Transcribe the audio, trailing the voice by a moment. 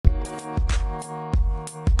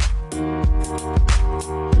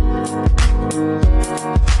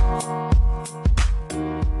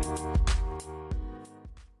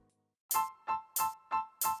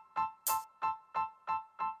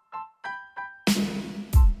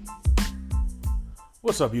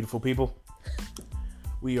What's up, beautiful people?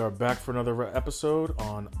 We are back for another episode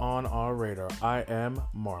on Our Radar. I am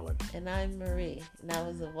Marlon. And I'm Marie. And that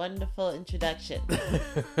was a wonderful introduction.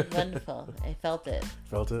 Wonderful. I felt it.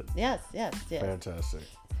 Felt it? Yes. Fantastic.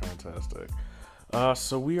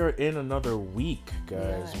 So we are in another week,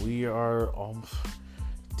 guys. Yeah. We are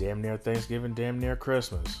damn near Thanksgiving, damn near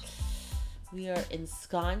Christmas. We are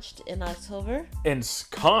ensconced in October.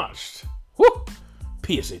 Ensconced? Woo!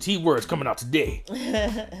 PSAT words coming out today.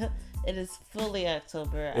 It is fully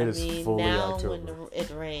October. It is fully now October. When it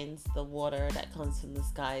rains, the water that comes from the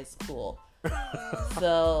sky is cool.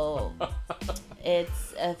 So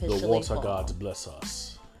it's officially The water fall. gods bless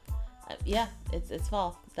us. Yeah, it's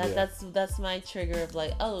fall. That's my trigger of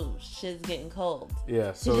like, oh, shit's getting cold.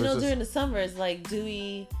 Yeah, so Because during the summer it's like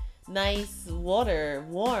dewy, nice water,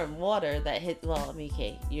 warm water that hits. Well, I mean,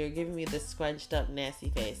 okay, you're giving me this scrunched up,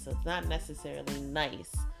 nasty face, so it's not necessarily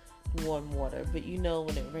nice, warm water. But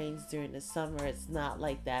when it rains during the summer, it's not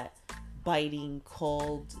like that biting,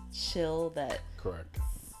 cold chill that correct.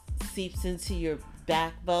 seeps into your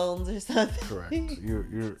backbones or something. Correct. You're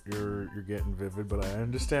getting vivid, but I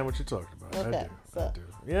understand what you're talking about. Okay, I do.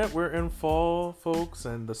 Yeah, we're in fall, folks,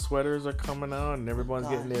 and the sweaters are coming out, and everyone's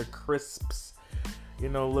getting their crisps.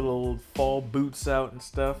 Little fall boots out and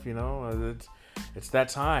stuff. It's that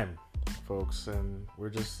time, folks, and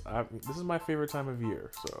this is my favorite time of year.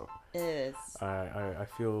 So It is. I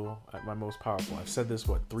feel at my most powerful. I've said this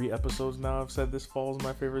 3 episodes now. I've said this fall is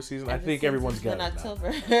my favorite season. I think everyone's got it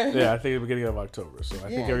October. Yeah, I think it's beginning of October. So I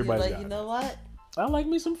think everybody's got it. You know what? I like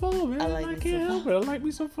me some fall, man. I can't help it. I like me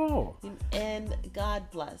some fall. And God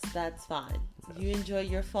bless. That's fine. You enjoy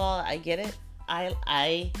your fall. I get it.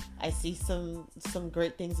 I see some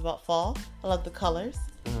great things about fall. I love the colors.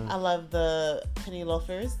 I love the penny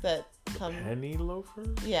loafers that come. Penny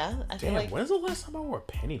loafers? Yeah, I feel Damn, like when's the last time I wore a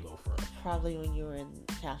penny loafer? probably when you were in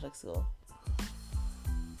Catholic school.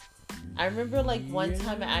 I remember one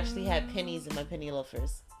time I actually had pennies in my penny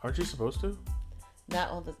loafers. Aren't you supposed to?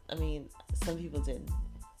 Not all the. I mean, some people did.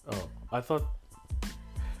 Oh, I thought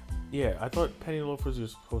penny loafers are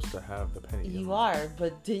supposed to have the penny. You are,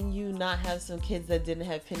 but didn't you not have some kids that didn't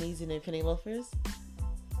have pennies in their penny loafers?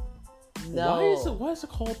 No. Why is it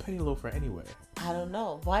called penny loafer anyway? I don't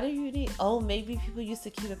know. Why do you need? Oh, maybe people used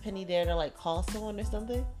to keep a penny there to call someone or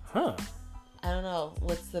something. Huh? I don't know.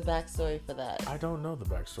 What's the backstory for that? I don't know the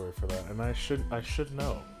backstory for that, and I should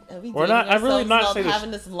know. Or not? I really not say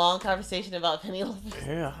having this long conversation about penny loafers.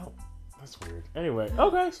 Yeah, that's weird. Anyway,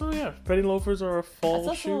 okay, so yeah, penny loafers are a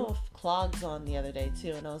fall shoe. I saw clogs on the other day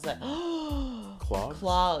too, and I was like, oh, clogs.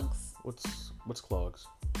 Clogs. What's clogs?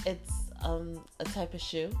 It's a type of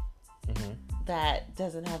shoe that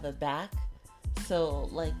doesn't have a back, so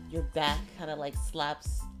your back kind of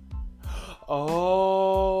slaps.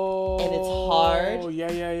 Oh. And it's hard.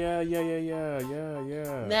 Yeah.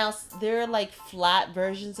 Now there are flat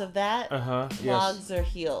versions of that. Clogs or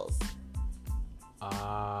heels.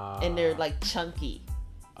 And they're chunky.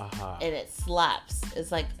 And it slaps.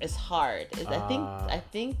 It's it's hard. I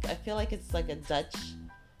feel like it's a Dutch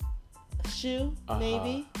shoe,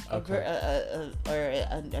 maybe, okay. or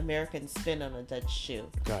an American spin on a Dutch shoe.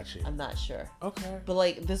 Gotcha. I'm not sure. Okay.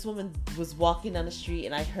 But this woman was walking down the street,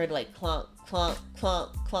 and I heard clunk, clunk,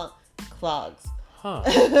 clunk, clunk, clogs. Huh.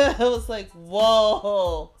 I was like,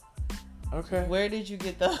 whoa. Okay. Where did you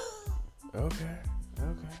get those? Okay.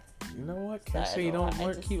 You know what? Can't say you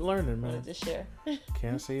don't keep learning, man. Wanted to share.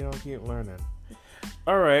 Can't say you don't keep learning.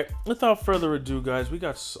 All right. Without further ado, guys, we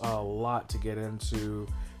got a lot to get into.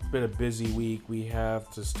 It's been a busy week. We have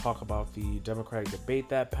to talk about the Democratic debate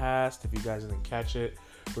that passed. If you guys didn't catch it,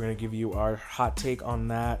 we're going to give you our hot take on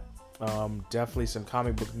that. Definitely some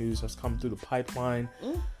comic book news has come through the pipeline.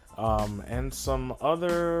 And some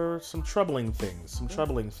troubling things. Has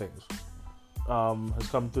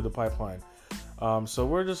come through the pipeline. So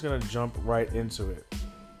we're just going to jump right into it.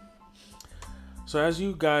 So as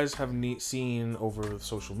you guys have seen over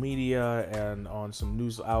social media and on some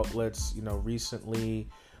news outlets, recently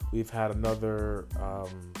we've had another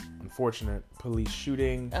unfortunate police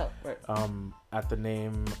shooting at the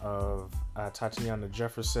name of Tatiana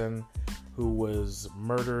Jefferson, who was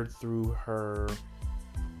murdered through her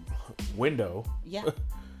window. Yeah.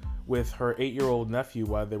 With her 8-year-old nephew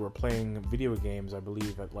while they were playing video games, I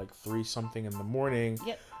believe at 3-something in the morning.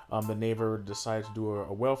 Yep. The neighbor decided to do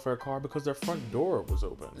a welfare call because their front door was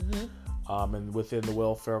open. And within the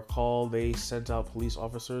welfare call, they sent out police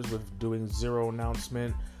officers with doing zero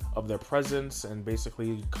announcement of their presence and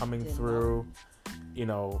basically coming through,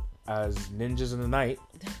 as ninjas in the night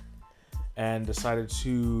and decided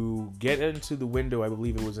to get into the window, I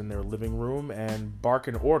believe it was in their living room, and bark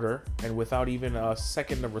an order, and without even a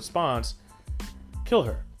second of response, kill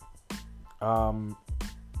her.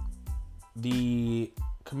 The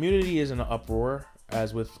community is in an uproar,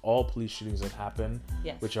 as with all police shootings that happen,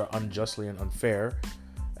 Yes. which are unjustly and unfair,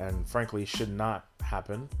 and frankly should not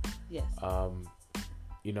happen. Yes.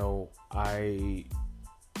 You know,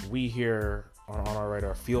 we here on our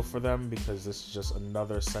radar feel for them, because this is just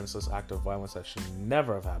another senseless act of violence that should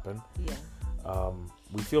never have happened. Yeah.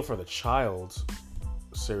 We feel for the child,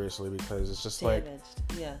 seriously, because it's just Damaged.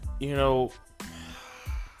 like, Yeah. you know,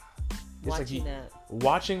 it's Watching like that.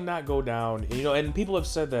 watching that go down, you know, and people have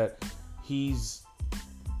said that he's,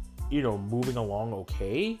 you know, moving along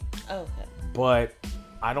okay, Oh, okay. but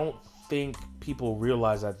I don't think people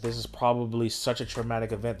realize that this is probably such a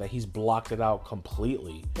traumatic event that he's blocked it out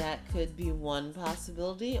completely. That could be one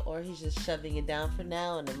possibility, or he's just shoving it down for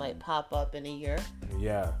now, and it might pop up in a year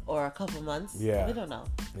Yeah, or a couple months. Yeah. We don't know.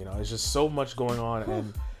 you know, it's just so much going on,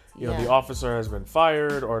 and you know, Yeah. the officer has been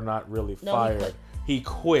fired, or not really No, fired. He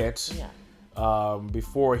quit. Yeah.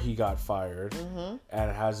 Before he got fired, Mm-hmm.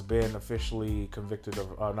 and has been officially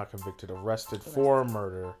arrested for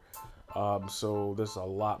murder. So there's a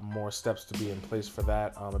lot more steps to be in place for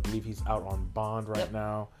that. I believe he's out on bond right Yep.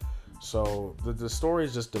 now. So the story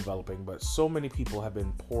is just developing, but so many people have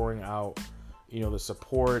been pouring out, you know, the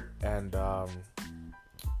support, and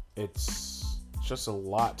it's just a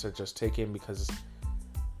lot to just take in, because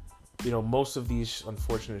you know, most of these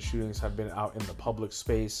unfortunate shootings have been out in the public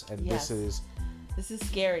space, and Yes. This is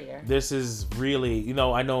scarier. this is really, you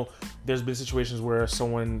know, I know there's been situations where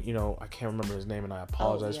someone, you know, I can't remember his name, and I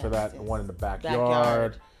apologize for yes, that. yes. One in the backyard,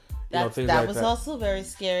 Backyard. you know, That things like was that. also very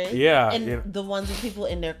scary. Yeah, And yeah. the ones with people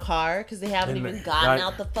in their car, because they haven't In even the- gotten right.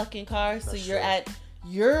 out the fucking car. So That's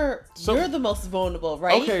you're true. you're the most vulnerable,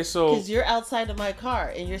 right? Okay, so- because you're outside of my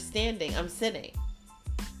car and you're standing, I'm sitting.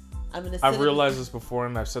 I'm gonna. I've sit realized this before,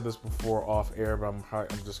 and I've said this before off air, but I'm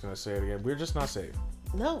just gonna say it again. We're just not safe.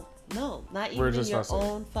 No, not We're even in just your not safe.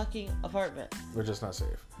 own fucking apartment. We're just not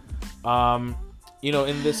safe. You know,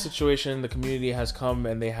 in this situation, the community has come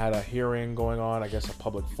and they had a hearing going on, I guess a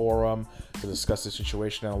public forum, to discuss the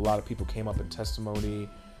situation, and a lot of people came up in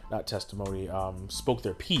spoke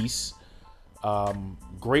their piece.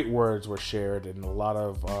 Great words were shared, and a lot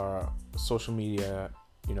of social media,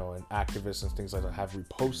 you know, and activists and things like that have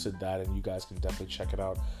reposted that, and you guys can definitely check it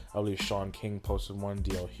out. I believe Sean King posted one,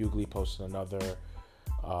 DL Hughley posted another,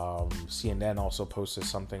 CNN also posted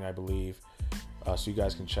something, I believe, so you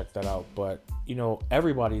guys can check that out. But you know,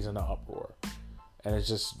 everybody's in an uproar, and it's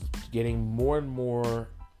just getting more and more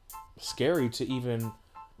scary to even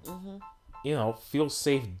you know, feel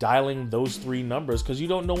safe dialing those 3 numbers, because you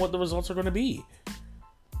don't know what the results are going to be.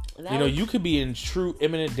 You know, you could be in true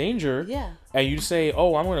imminent danger, Yeah. and you say,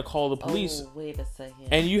 "Oh, I'm going to call the police," Oh, wait a second.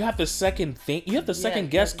 and you have to second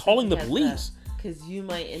guess calling the police. Because you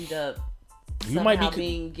might end up You might somehow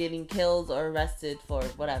be getting killed or arrested for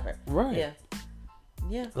whatever. Right. Yeah.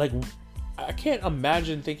 Yeah. like, I can't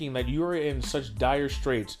imagine thinking that you are in such dire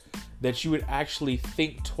straits that you would actually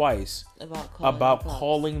think twice About calling.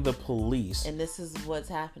 calling the police. And this is what's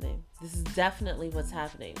happening. This is definitely what's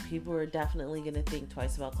happening. People are definitely going to think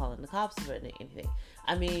twice about calling the cops or anything.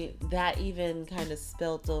 I mean, that even kind of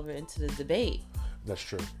spilled over into the debate That's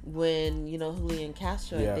true. when, you know, Julian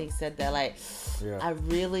Castro, I Yeah. think, said that, like, Yeah. I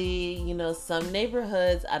really, you know, some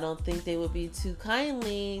neighborhoods, I don't think they would be too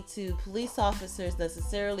kindly to police officers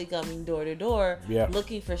necessarily coming door to door Yeah.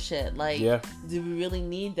 looking for shit. Like, Yeah. do we really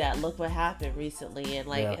need that? Look what happened recently. And,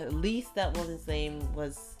 like, Yeah. at least that woman's name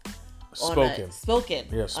was Spoken. spoken.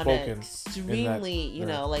 Yeah, On spoken an in extremely, that- you yeah.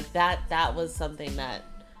 know, like that was something that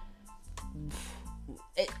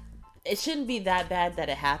it shouldn't be that bad that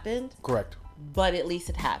it happened, Correct. but at least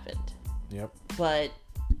it happened. Yep. But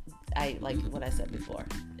I like what I said before.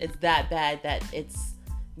 It's that bad that it's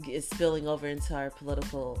spilling over into our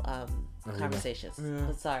political conversations. Yeah.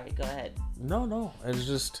 But sorry, go ahead. No. It's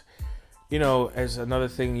just, you know, as another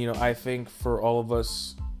thing, you know, I think for all of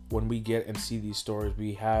us, when we get and see these stories,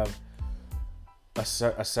 we have a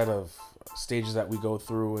set of stages that we go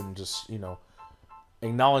through, and just, you know,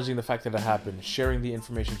 acknowledging the fact that it happened, sharing the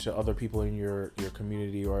information to other people in your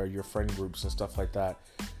community or your friend groups and stuff like that,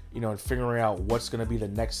 you know, and figuring out what's going to be the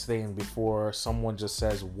next thing before someone just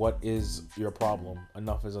says, "What is your problem?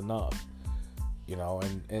 Enough is enough." You know,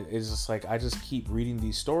 and it's just like, I just keep reading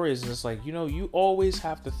these stories, and it's like, you know, you always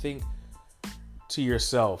have to think to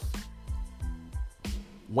yourself,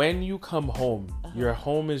 when you come home, your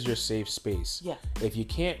home is your safe space. Yeah. If you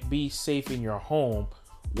can't be safe in your home,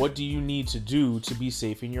 what do you need to do to be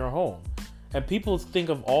safe in your home? And people think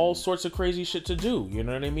of all sorts of crazy shit to do. You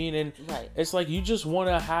know what I mean? And Right. it's like you just want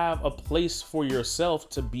to have a place for yourself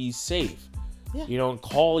to be safe. Yeah. You know, and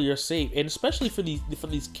call you're safe, and especially for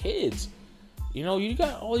these kids. You know, you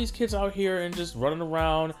got all these kids out here and just running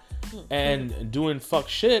around and doing fuck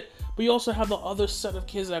shit, but you also have the other set of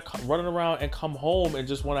kids that running around and come home and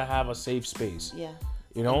just want to have a safe space. Yeah.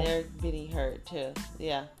 You know, and they're getting hurt too.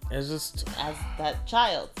 Yeah. it's just As that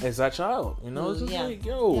child. it's that child. You know, it's just Yeah. like,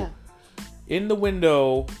 yo, Yeah. in the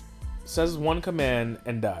window, says one command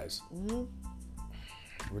and dies. Mm-hmm.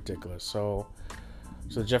 Ridiculous. So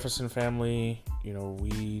the Jefferson family, you know,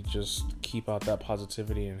 we just keep out that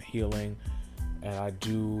positivity and healing, and I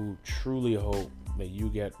do truly hope that you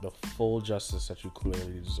get the full justice that you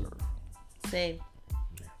clearly deserve. Same.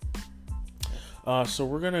 So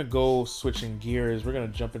we're gonna go switching gears. We're gonna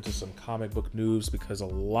jump into some comic book news because a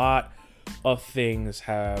lot of things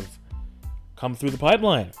have come through the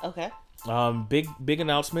pipeline. Okay. Big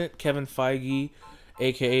announcement. Kevin Feige,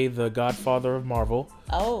 aka the Godfather of Marvel,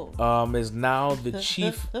 is now the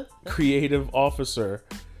chief creative officer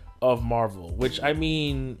of Marvel. Which I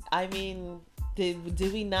mean,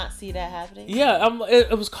 did we not see that happening? yeah,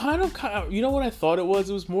 it was kind of, you know what I thought it was?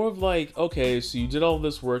 It was more of like, okay, so you did all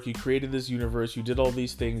this work, you created this universe, you did all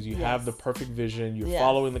these things, you have the perfect vision, you're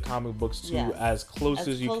following the comic books to as close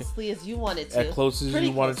as you can, as you want it to, as close as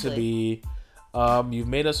you want it to be. You've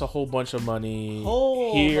made us a whole bunch of money.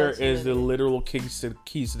 Here is the literal keys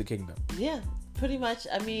to the kingdom. Yeah, pretty much.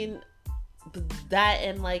 I mean, that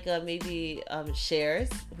and like maybe shares,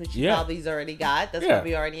 which he probably's already got. That's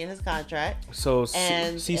probably already in his contract. So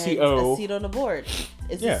and CCO, and a seat on the board.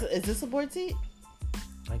 Is this a board seat?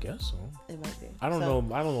 I guess so. It might be. I don't know.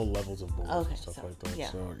 I don't know levels of boards and stuff like that. Yeah.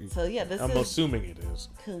 So I'm assuming it is.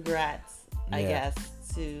 Congrats, I guess,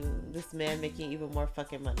 to this man making even more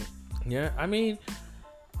fucking money. Yeah, I mean,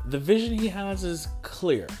 the vision he has is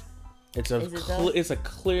clear. It's a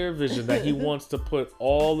clear vision that he wants to put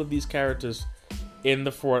all of these characters in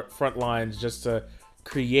the front lines just to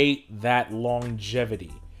create that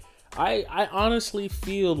longevity. I honestly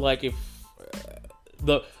feel like if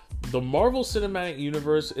the Marvel Cinematic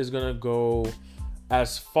Universe is gonna go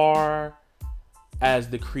as far as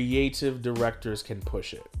the creative directors can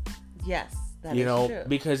push it. Yes. That is true.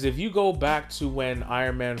 Because if you go back to when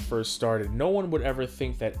Iron Man first started, no one would ever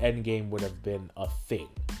think that Endgame would have been a thing.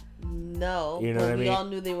 No, you know what I mean? We all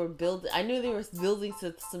knew they were building. I knew they were building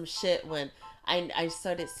some shit when I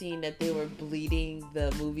started seeing that they were bleeding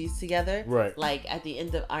the movies together. Right. Like at the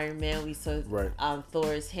end of Iron Man, we saw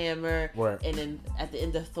Thor's hammer, and then at the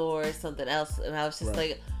end of Thor, something else, and I was just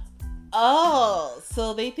like, oh,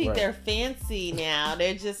 so they think they're fancy now.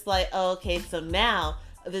 They're just like, oh, okay, so now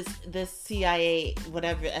this CIA,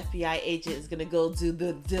 whatever FBI agent is gonna go do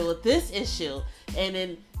the deal with this issue, and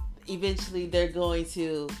then eventually they're going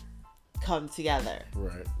to come together.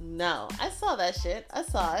 Right. No, I saw that shit. I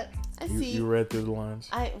saw it. You read through the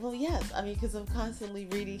lines? Yes. I mean, because I'm constantly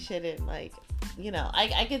reading shit and like, you know,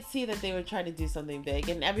 I could see that they were trying to do something big,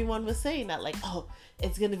 and everyone was saying that like, oh,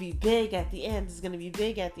 it's gonna be big at the end. It's gonna be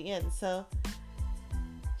big at the end. So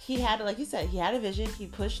he had, like you said, he had a vision. He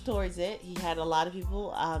pushed towards it. He had a lot of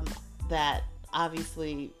people that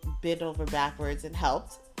obviously bent over backwards and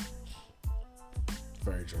helped.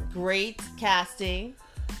 Very true. Great casting.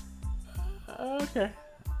 Okay.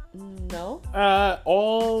 No.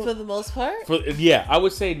 All for the most part. I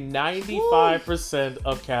would say 95%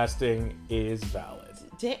 of casting is valid.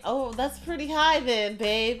 Oh, that's pretty high then,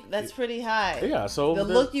 babe. That's pretty high. Yeah, so the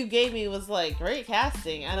look you gave me was like great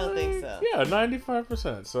casting. I don't think so. Yeah,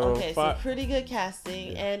 95%. So okay, so pretty good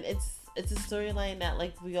casting, and it's a storyline that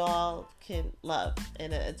like we all can love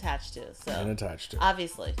and attach to. So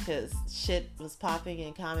obviously, because shit was popping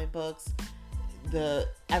in comic books.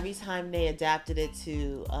 Every time they adapted it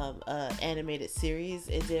to an animated series,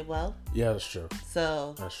 it did well. Yeah, that's true.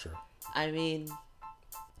 So that's true. I mean.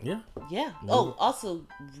 Yeah. Oh, also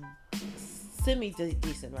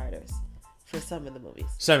semi-decent writers for some of the movies.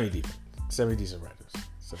 Semi-decent writers.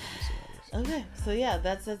 Okay, so yeah,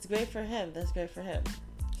 that's great for him.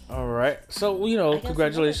 All right, so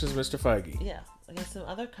congratulations, Mr. Feige. Yeah, I got some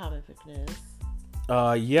other comic book news.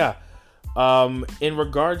 In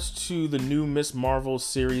regards to the new Ms. Marvel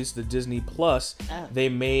series, the Disney Plus, they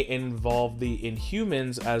may involve the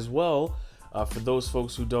Inhumans as well. For those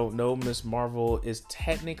folks who don't know, Ms. Marvel is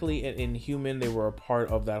technically an Inhuman. They were a part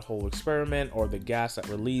of that whole experiment or the gas that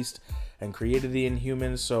released and created the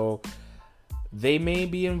Inhumans. So they may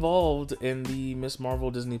be involved in the Ms.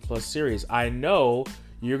 Marvel Disney Plus series. I know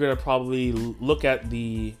you're going to probably look at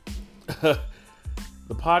the the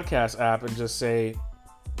podcast app and just say,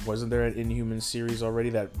 wasn't there an Inhuman series already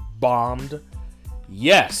that bombed.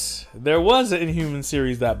 Yes, there was an Inhuman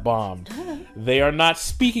series that bombed. They are not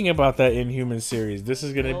speaking about that Inhuman series. This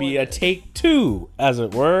is going to be a take 2, as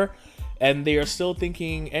it were. And they are still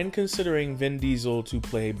thinking and considering Vin Diesel to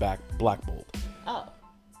play Black Bolt. Oh.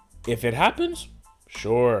 If it happens,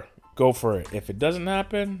 sure, go for it. If it doesn't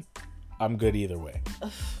happen, I'm good either way.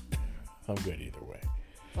 I'm good either way.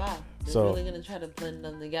 Wow. They're really going to try to blend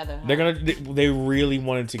them together, huh? They really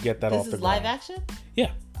wanted to get that off the ground. This is live action?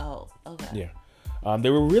 Yeah. Oh, okay. Yeah.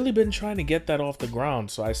 They were really been trying to get that off the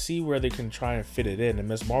ground, so I see where they can try and fit it in, and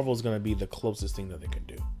Ms. Marvel is going to be the closest thing that they can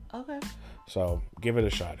do. Okay. So give it a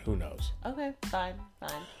shot. Who knows? Okay, fine.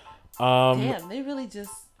 Damn, they really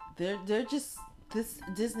they're just this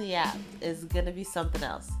Disney app is going to be something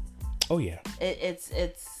else. Oh yeah. It's.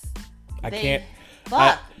 I can't.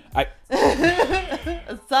 Fuck. I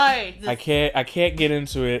sorry. I can't get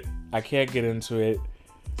into it.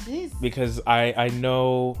 Jeez. Because I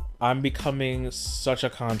know I'm becoming such a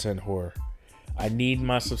content whore. I need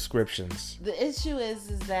my subscriptions. The issue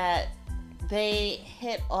is that they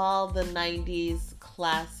hit all the 90s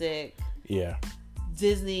classic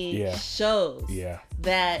Disney shows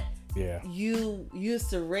that you used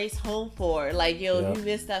to race home for. Like, if you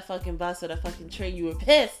missed that fucking bus or that fucking train, you were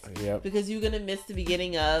pissed because you were going to miss the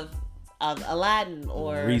beginning of Aladdin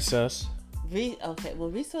or Recess. Okay, well,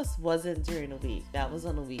 Recess wasn't during the week. That was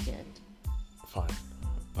on the weekend. Fine.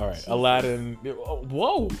 All right. Jesus. Aladdin.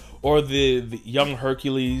 Whoa. Or the Young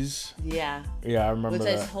Hercules. Yeah. Yeah, I remember Which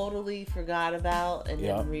that. I totally forgot about and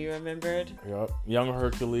then re-remembered. Yep. Young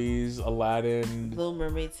Hercules, Aladdin. Little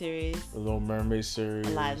Mermaid series.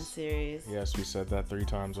 Aladdin series. Yes, we said that 3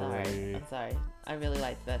 times already. I'm sorry. I really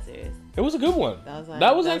liked that series. It was a good one.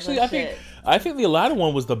 That was actually, I think the Aladdin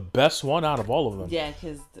one was the best one out of all of them. Yeah,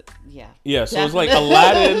 because, Yeah, so it was like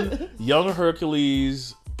Aladdin, Young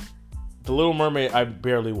Hercules, The Little Mermaid. I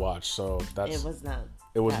barely watched, so that's. It was not.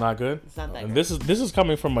 It was not good. It's not that. And this is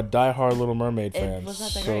coming from a diehard Little Mermaid fan. It was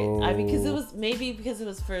not that great. I mean, because it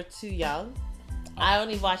was for too young. I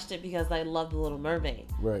only watched it because I loved The Little Mermaid.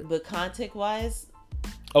 Right. But content wise.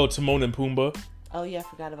 Oh, Timon and Pumbaa. Oh yeah, I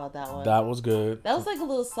forgot about that one. That was good. That was like a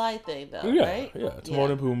little side thing though, right? Yeah,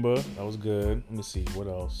 Timon and Pumbaa. That was good. Let me see what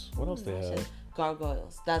else. What else they had?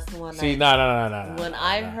 Gargoyles. That's the one. See, no. When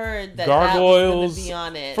I heard that Gargoyles, that was gonna be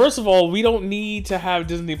on it. First of all, we don't need to have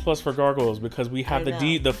Disney Plus for Gargoyles because we have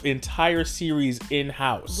the entire series in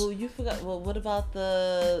house. Well, you forgot. Well, what about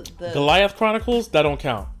the Goliath Chronicles? That don't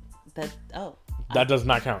count. That does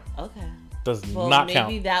not count. Okay. Does not count.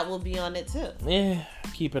 Maybe that will be on it too. Yeah,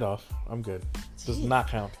 keep it off. I'm good. Does not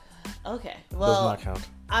count. Okay. Well, does not count.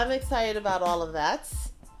 I'm excited about all of that.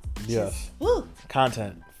 Yes. Woo.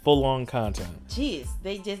 Content. Full on content. Jeez,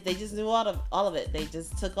 they just knew all of it. They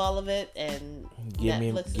just took all of it and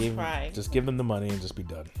Netflix is crying. Just give them the money and just be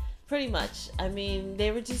done. Pretty much. I mean, they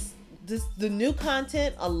were just the new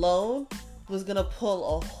content alone was gonna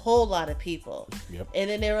pull a whole lot of people. Yep. And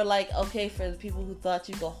then they were like, okay, for the people who thought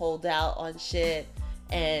you could hold out on shit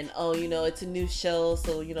and it's a new show,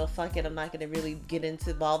 so fuck it, I'm not gonna really get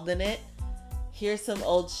involved in it. Here's some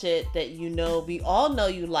old shit that we all know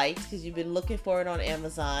you liked because you've been looking for it on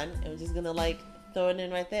Amazon, and we're just gonna throw it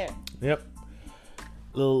in right there. Yep.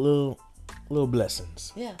 Little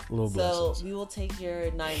blessings. Yeah. Little blessings. So we will take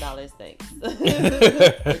your $9 thing. Or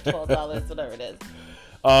 $12, whatever it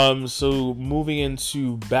is. So moving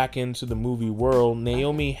back into the movie world,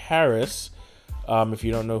 Naomie Harris. If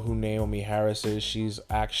you don't know who Naomie Harris is, she's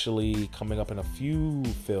actually coming up in a few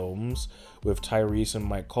films with Tyrese and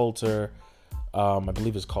Mike Coulter. I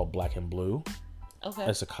believe it's called Black and Blue. Okay.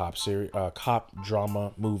 It's a cop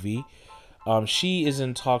drama movie. She is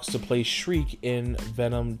in talks to play Shriek in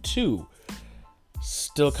Venom 2.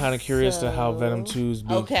 Still kind of curious to how Venom 2 is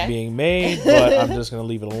being made, but I'm just going to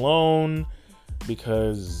leave it alone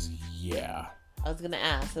because, yeah. I was going to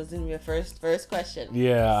ask. That was going to be your first question.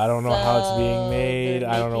 Yeah, I don't know how it's being made.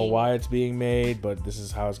 I don't know why it's being made, but this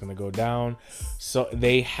is how it's going to go down. So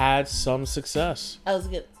they had some success. I was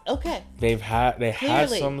good. Okay. They had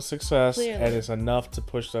some success, and it's enough to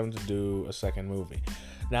push them to do a second movie.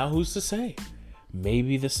 Now, who's to say?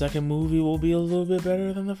 Maybe the second movie will be a little bit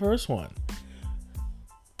better than the first one.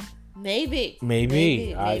 Maybe.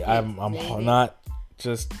 I'm not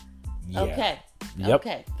just. Yeah. Okay. Yep.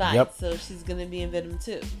 Okay, fine. Yep. So she's gonna be in Venom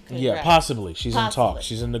 2. Congrats. Yeah, possibly. She's in talks.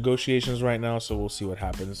 She's in negotiations right now, so we'll see what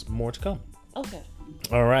happens. More to come. Okay.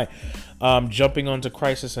 All right. Jumping onto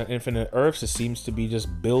Crisis on Infinite Earths, it seems to be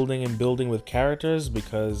just building and building with characters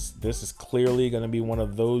because this is clearly going to be one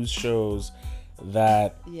of those shows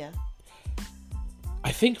that. Yeah.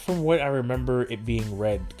 I think from what I remember it being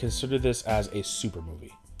read, consider this as a super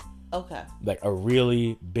movie. Okay. Like a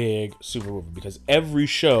really big super movie, because every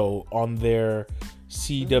show on their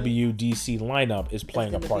CW DC lineup is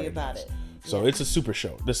playing a gonna part be in about this. it. So Yeah. it's a super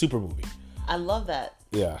show, the super movie. I love that.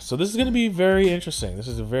 Yeah, so this is going to be very interesting. This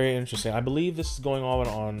is very interesting. I believe this is going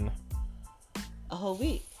on A whole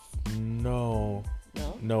week. No,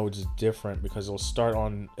 No. it's different, because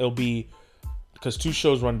it'll be because two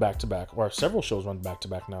shows run back to back, or several shows run back to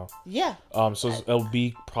back now. Yeah. So it'll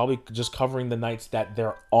be probably just covering the nights that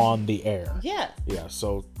they're on the air. Yeah. Yeah,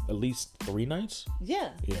 so at least 3 nights. Yeah.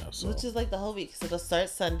 Yeah, so Which is like the whole week. So it'll start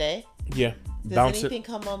Sunday. yeah, Does bounce anything it.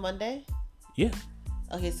 come on Monday? Yeah,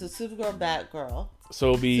 Okay, so Supergirl, Batgirl. so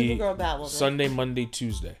it'll be Supergirl, Batwoman. Sunday, Monday,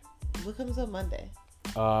 Tuesday. What comes on Monday?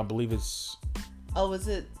 I believe it's Oh, is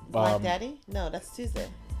it Black Daddy? No, that's Tuesday.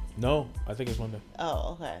 no, I think it's Monday.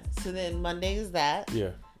 Oh, okay. So then Monday is that. Yeah,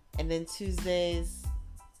 And then Tuesdays.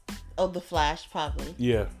 Oh, The Flash, probably.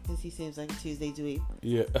 yeah, Because he seems like a Tuesday dweeb.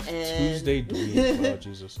 yeah. And- Tuesday, oh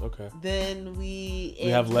Jesus, okay. Then we We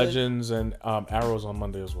have end with- Legends and Arrows on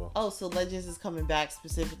Monday as well. Oh, so Legends is coming back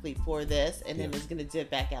specifically for this, and then Yeah. it's gonna dip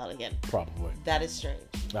back out again. Probably. That is strange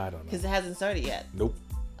I don't know. because it hasn't started yet. Nope.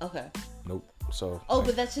 Okay. Nope. So. Oh,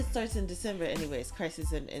 but that shit starts in December, anyways.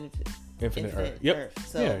 Crisis in Infinite Earth. Yep. Earth.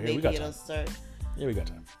 So Yeah, we maybe got it'll time. start. Yeah, we got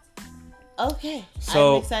time. Okay.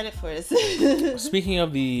 So- I'm excited for this. Speaking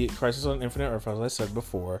of the Crisis on Infinite Earth, as I said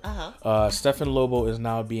before, Uh-huh. Stephen Lobo is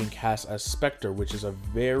now being cast as Spectre, which is a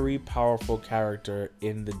very powerful character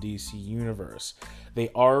in the DC universe. They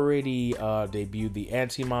already debuted the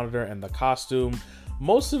Anti-Monitor and the costume.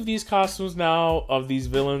 Most of these costumes now of these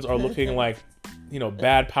villains are looking like,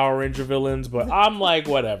 bad Power Ranger villains, but I'm like,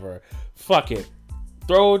 whatever. Fuck it.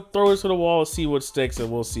 Throw it to the wall, see what sticks,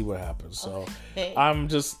 and we'll see what happens. So Okay. I'm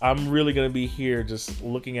really gonna be here just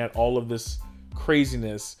looking at all of this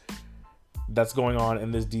craziness that's going on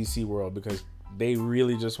in this DC world, because they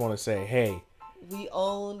really just want to say, hey, We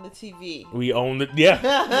own the TV. we own the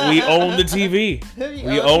we own the TV.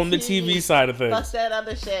 We own the TV side of Fuck things. that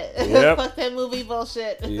other shit. Yep. Fuck that movie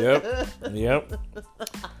bullshit. Yep.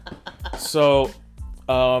 So,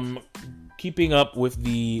 keeping up with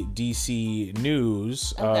the DC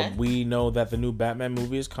news, Okay. we know that the new Batman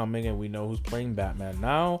movie is coming, and we know who's playing Batman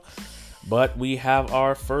now. But we have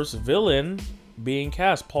our first villain being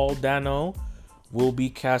cast. Paul Dano will be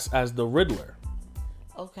cast as the Riddler.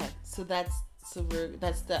 Okay, so that's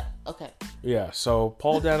the okay. Yeah, so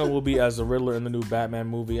Paul Dano will be as the Riddler in the new Batman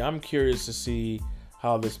movie. I'm curious to see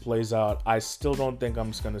how this plays out. I still don't think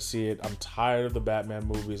I'm just going to see it. I'm tired of the Batman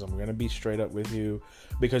movies. I'm going to be straight up with you,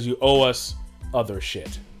 because you owe us other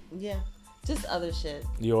shit. Yeah, just other shit.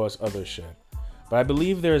 You owe us other shit. But I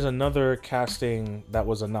believe there's another casting that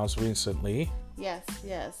was announced recently. Yes.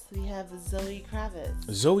 We have Zoe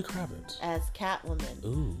Kravitz Zoe Kravitz. as Catwoman,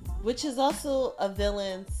 Ooh. which is also a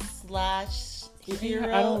villain slash hero,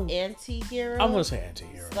 I don't- anti-hero. I'm going to say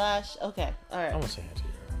anti-hero. slash. Okay, all right. I'm going to say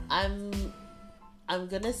anti-hero. I'm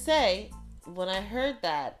gonna say, when I heard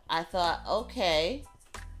that, I thought, okay,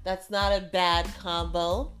 that's not a bad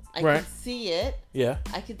combo. I Right. can see it. Yeah.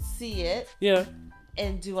 I could see it. Yeah.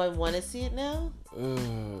 And do I want to see it now?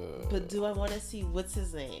 But do I want to see what's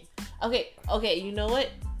his name? Okay. You know what?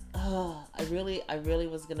 I really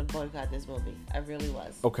was gonna boycott this movie. I really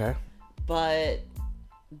was. Okay. But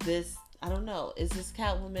this, I don't know. Is this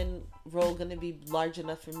Catwoman role gonna be large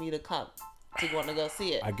enough for me to want to go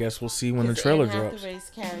see it? I guess we'll see when the 'Cause trailer Anne drops.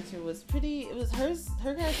 Hathaway's character was pretty. It was her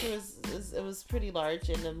character was pretty large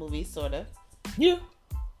in the movie, sort of. Yeah.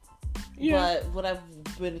 Yeah. But would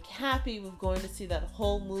I've been happy with going to see that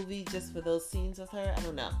whole movie just for those scenes with her? I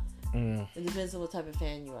don't know. It depends on what type of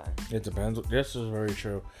fan you are. It depends. This is very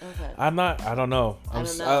true. Okay. I don't know. I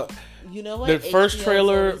don't know. You know what? The first HBO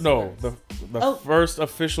trailer, always no, works. the Oh. first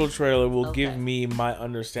official trailer will give Okay. me my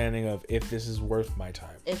understanding of if this is worth my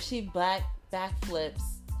time. If she backflips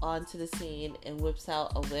onto the scene and whips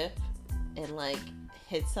out a whip and like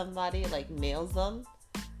hits somebody, like nails them,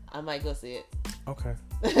 I might go see it. Okay.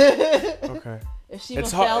 Okay. If she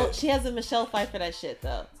It's Michelle, hard- she has a Michelle Pfeiffer that shit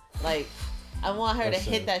though. Like, I want her Listen, to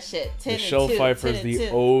hit that shit. 10 Michelle and 2, Pfeiffer's 10 and the 2, 10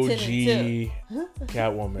 and 2. OG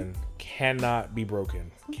Catwoman. Cannot be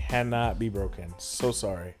broken. Cannot be broken. So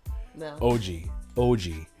sorry. No.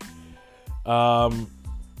 OG.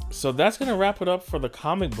 So that's gonna wrap it up for the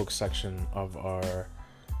comic book section of our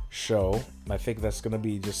show. I think that's gonna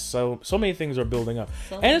be just so many things are building up,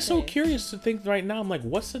 So and many it's so things. curious to think right now. I'm like,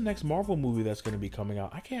 what's the next Marvel movie that's gonna be coming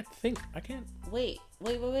out? I can't think. Wait.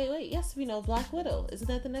 Yes, we know Black Widow. Isn't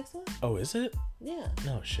that the next one? Oh, is it? Yeah.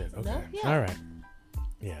 No shit. Okay. No? Yeah. All right.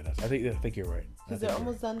 Yeah, I think you're right. Because they're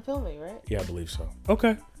almost done filming, right? Yeah, I believe so.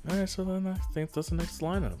 Okay. All right. So then I think that's the next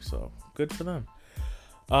lineup. So good for them.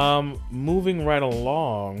 Moving right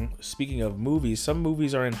along. Speaking of movies, some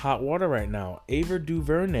movies are in hot water right now. Ava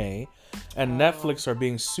DuVernay and Netflix are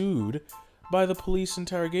being sued by the police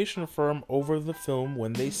interrogation firm over the film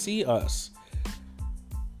When They See Us.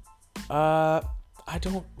 I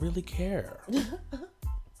don't really care.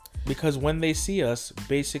 Because When They See Us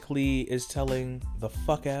basically is telling the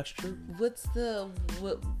fuck ass truth. What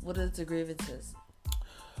is the grievances?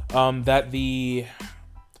 That the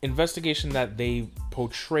investigation that they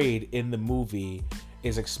portrayed in the movie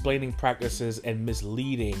is explaining practices and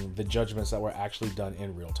misleading the judgments that were actually done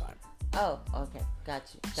in real time. Oh, okay. Got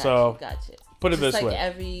you. Put it Just this like way.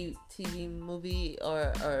 every TV movie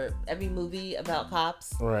or every movie about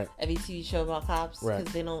cops. Right. Every TV show about cops. Right.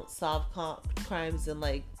 Because they don't solve crimes in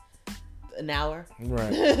like an hour.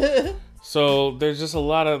 Right. So there's just a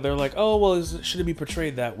lot of, they're like, oh, well, should it be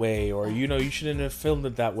portrayed that way? Or, you shouldn't have filmed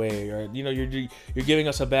it that way. Or, you're giving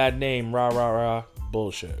us a bad name. Rah, rah, rah.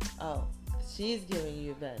 Bullshit. Oh, she's giving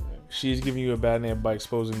you a bad name. She's giving you a bad name by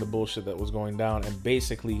exposing the bullshit that was going down and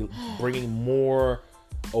basically bringing more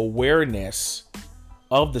awareness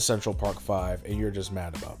of the Central Park 5, and you're just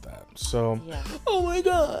mad about that. So, yeah. Oh my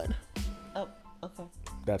God. Oh, okay.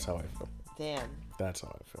 That's how I feel. Damn. That's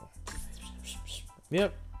how I feel.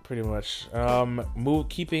 Yep, pretty much.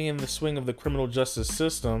 Keeping in the swing of the criminal justice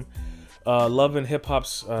system, Love and Hip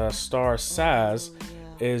Hop's star Saz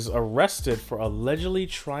is arrested for allegedly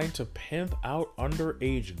trying to pimp out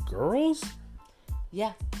underage girls.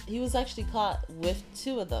 Yeah, he was actually caught with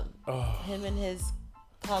 2 of them. Him and his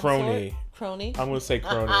crony. I'm gonna say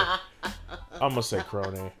crony.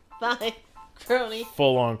 Fine, crony.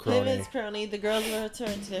 Full on crony. Him and his crony. The girls were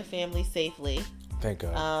returned to their family safely. Thank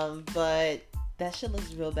God. But that shit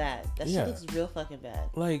looks real bad. That shit Yeah. looks real fucking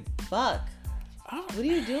bad. Like, fuck. What are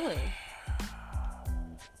you doing?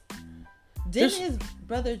 Didn't his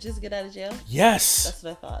brother just get out of jail? Yes. That's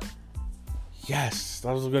what I thought. Yes,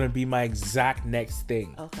 that was gonna be my exact next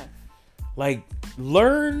thing. Okay. Like,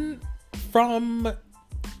 learn from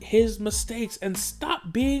his mistakes and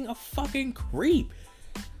stop being a fucking creep.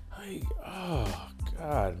 Like, oh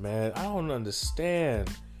God, man, I don't understand.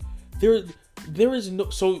 There is no.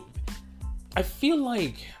 So, I feel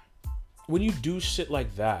like when you do shit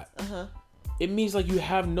like that, it means like you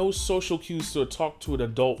have no social cues to talk to an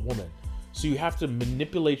adult woman. So you have to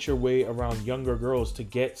manipulate your way around younger girls to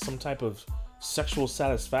get some type of sexual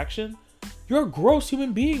satisfaction. You're a gross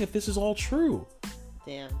human being if this is all true.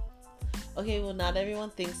 Damn. Okay, well, not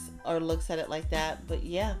everyone thinks or looks at it like that, but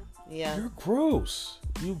yeah. You're gross.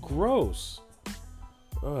 You gross.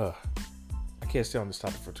 Ugh. I can't stay on this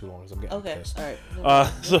topic for too long because I'm getting pissed. All right.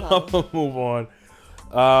 So I'm gonna move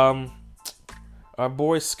on. Our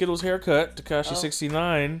boy Skittles haircut, Tekashi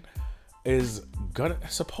 69, is gonna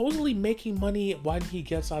supposedly making money when he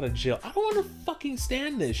gets out of jail. I don't want to fucking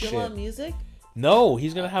stand this Still shit. on music? No,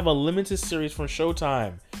 he's gonna have a limited series from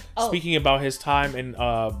Showtime, speaking about his time in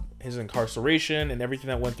his incarceration and everything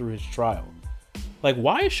that went through his trial. Like,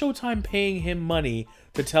 why is Showtime paying him money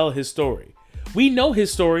to tell his story? We know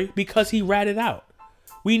his story because he ratted out.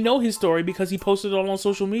 We know his story because he posted it all on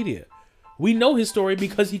social media. We know his story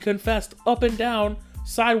because he confessed up and down,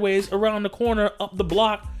 sideways, around the corner, up the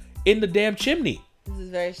block, in the damn chimney. This is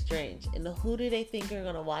very strange. And who do they think are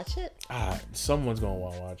gonna watch it? Someone's gonna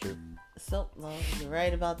want to watch it. So, well, you're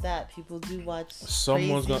right about that. People do watch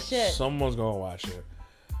Someone's shit. Someone's gonna watch it.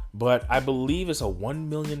 But I believe it's a $1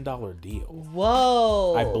 million deal.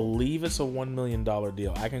 Whoa! I believe it's a $1 million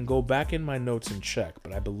deal. I can go back in my notes and check,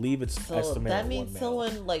 but I believe it's estimated that at means $1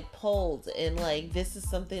 million. someone like polled and like this is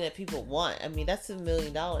something that people want. I mean, that's $1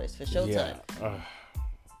 million for Showtime. Yeah.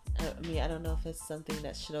 I mean, I don't know if it's something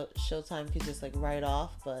that Showtime could just like write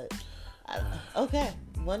off, but okay.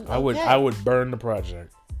 I would burn the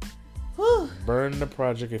project. Whew. Burn the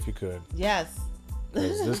project if you could. Yes.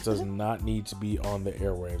 Because this does not need to be on the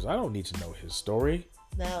airwaves. I don't need to know his story.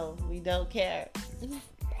 No, we don't care.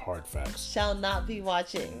 Hard facts. Shall not be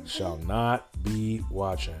watching. Shall not be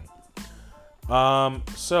watching.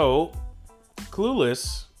 So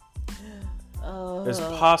Clueless is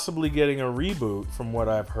possibly getting a reboot from what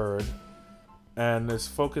I've heard, and is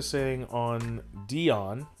focusing on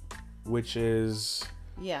Dion, which is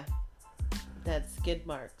that's skid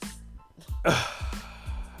marks.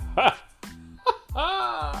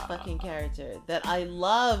 Fucking character that I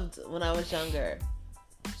loved when I was younger.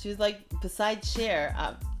 She was like, besides Cher,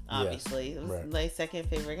 obviously, it was my second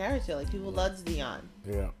favorite character. Like, people loved Dion.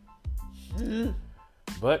 Yeah.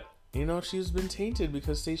 But she's been tainted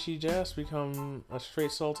because Stacey Jass become a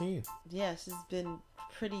straight saltine. Yeah, she's been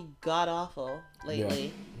pretty god awful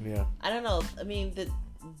lately. Yeah. I don't know. I mean,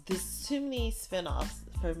 there's too many spinoffs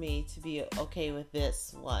for me to be okay with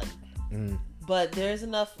this one. Mm. But there's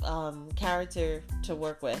enough character to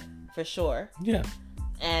work with, for sure. Yeah.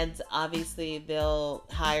 And obviously they'll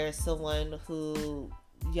hire someone who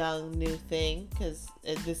young new thing, because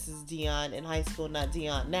this is Dion in high school, not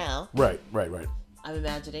Dion now. Right. I'm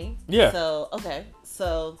imagining. Yeah. So okay.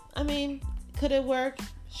 So I mean, could it work?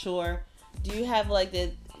 Sure. Do you have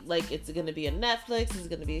it's gonna be a Netflix? Is it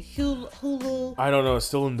gonna be a Hulu? I don't know. It's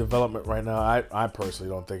still in development right now. I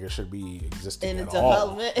personally don't think it should be existing In at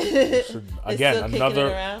development. all. Again,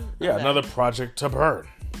 another project to burn.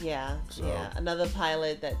 Yeah. So. Yeah. Another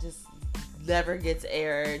pilot that just never gets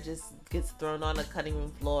aired, just gets thrown on a cutting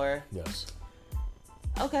room floor. Yes.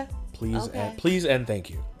 Okay. Please and thank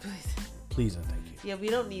you. Please and thank you. Yeah, we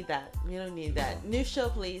don't need that. New show,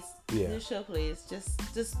 please. Yeah. New show, please.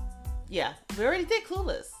 Just. Yeah, we already did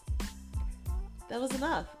Clueless. That was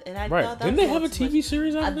enough, and I thought that didn't they have a TV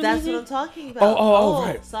series out of the That's movie? what I'm talking about. Oh,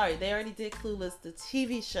 right. Sorry, they already did Clueless, the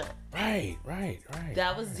TV show. Right.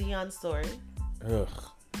 That was Dion's story. Ugh.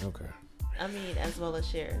 Okay. I mean, as well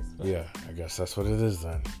as Cher's. Yeah, I guess that's what it is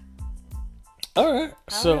then. All right.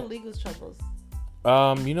 How are legal troubles?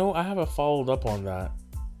 I haven't followed up on that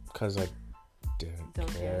because I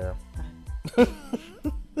don't care.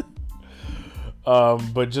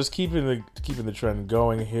 But just keeping the trend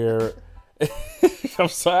going here. I'm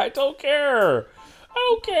sorry, I don't care.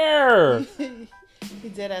 He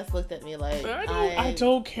dead ass looked at me like I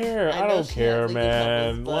don't care. I don't care,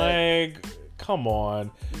 man. Like, come on.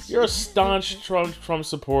 You're a staunch Trump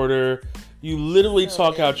supporter. You literally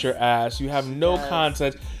talk out your ass. You have no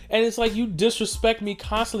context. And it's like you disrespect me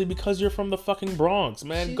constantly because you're from the fucking Bronx,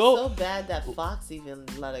 man. She's so bad that Fox even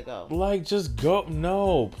let it go. Like, just go.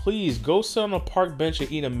 No, please. Go sit on a park bench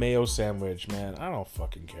and eat a mayo sandwich, man. I don't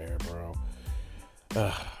fucking care,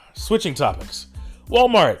 bro. Switching topics.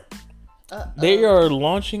 Walmart. They are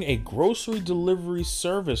launching a grocery delivery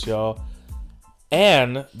service, y'all.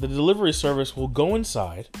 And the delivery service will go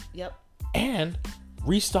inside. Yep. And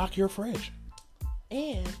restock your fridge.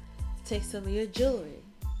 And take some of your jewelry.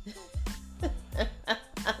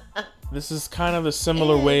 This is kind of a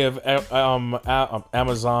similar way of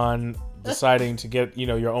Amazon deciding to get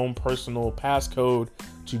your own personal passcode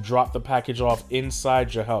to drop the package off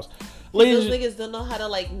inside your house. Those niggas don't know how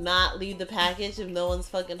to not leave the package if no one's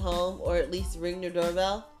fucking home, or at least ring their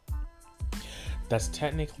doorbell. That's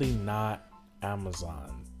technically not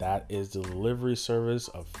Amazon. That is the delivery service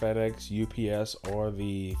of FedEx, UPS, or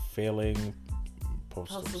the failing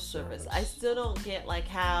postal service. I still don't get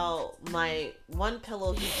how my one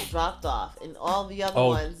pillow gets dropped off and all the other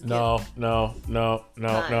ones. No.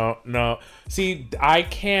 See, I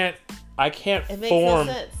can't it makes form.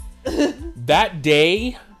 No sense. That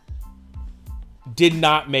day did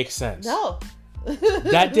not make sense. No.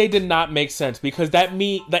 That day did not make sense because that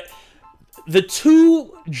the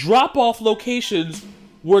two drop-off locations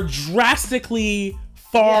were drastically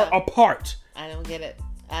far apart. I don't get it.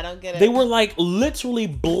 They were literally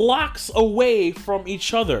blocks away from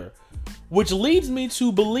each other, which leads me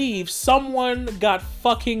to believe someone got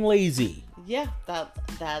fucking lazy. Yeah,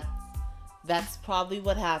 that's probably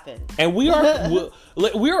what happened. And we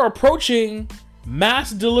are approaching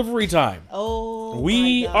mass delivery time. Oh,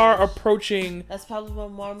 we are approaching. That's probably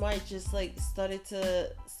when Walmart just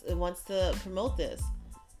wants to promote this.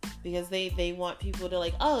 Because they want people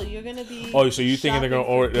to you're gonna be. Oh, so you thinking they're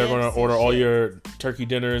gonna order all your turkey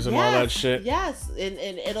dinners and all that shit? Yes, and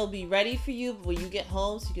it'll be ready for you when you get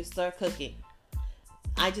home, so you can start cooking.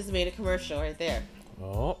 I just made a commercial right there.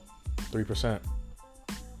 Oh, 3%.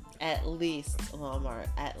 At least Walmart,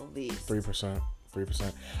 at least 3%.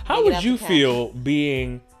 How would you feel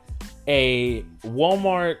being a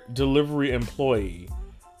Walmart delivery employee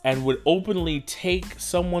and would openly take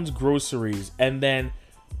someone's groceries and then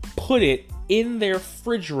put it in their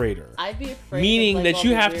refrigerator? I'd be afraid. Meaning that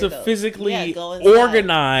you have to physically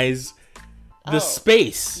organize the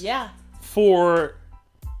space for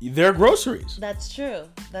their groceries. That's true.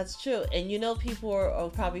 And people are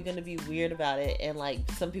probably going to be weird about it, and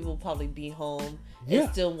some people will probably be home and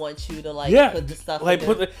still want you to put the stuff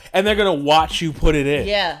in and they're going to watch you put it in.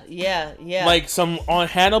 Yeah. Like some on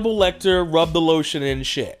Hannibal Lecter rub the lotion in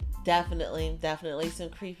shit. Definitely some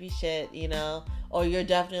creepy shit, or you'll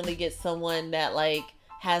definitely get someone that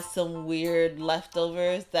has some weird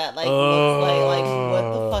leftovers that looks like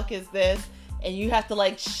what the fuck is this? And you have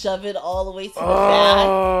to shove it all the way to the back,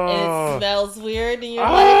 and it smells weird, and you're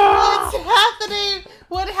what's happening?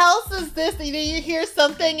 What house is this? And then you hear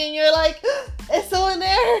something, and you're like, it's so in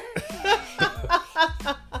there.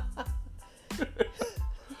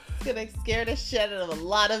 It's gonna scare the shit out of a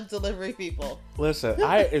lot of delivery people. Listen,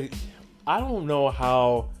 I don't know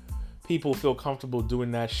how people feel comfortable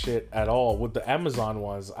doing that shit at all with the Amazon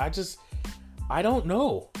ones. I don't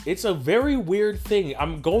know. It's a very weird thing.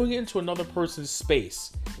 I'm going into another person's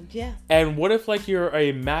space. Yeah. And what if like you're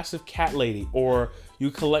a massive cat lady or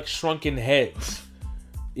you collect shrunken heads?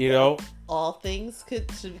 You know? All things to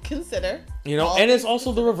consider. You know, and it's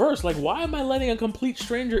also the reverse. Like, why am I letting a complete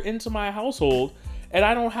stranger into my household and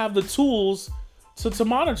I don't have the tools to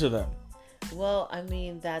monitor them? Well, I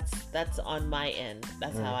mean, that's on my end.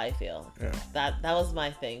 That's how I feel. Yeah. That was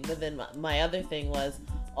my thing. But then my other thing was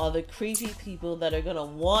all the creepy people that are gonna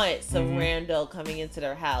want some rando coming into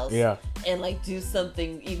their house. Yeah. And like do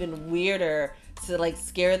something even weirder to like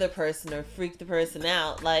scare the person or freak the person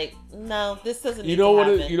out. Like, no, this doesn't need to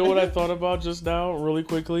happen. You know what I thought about just now, really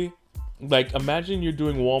quickly? Like, imagine you're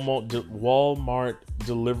doing Walmart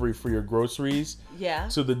delivery for your groceries. Yeah.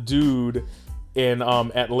 To the dude in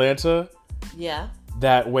Atlanta. Yeah.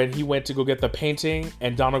 That when he went to go get the painting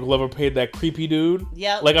and Donald Glover paid that creepy dude.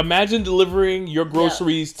 Yeah. Like, imagine delivering your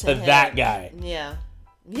groceries to that guy. Yeah.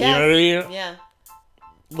 You know what I mean? Yeah.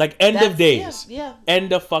 Like, end of days. Yeah.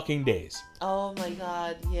 End of fucking days. Oh my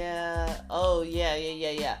god, yeah. Oh,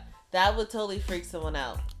 yeah. That would totally freak someone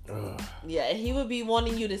out. Ugh. Yeah, he would be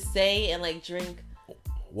wanting you to stay and like drink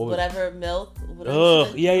whatever milk.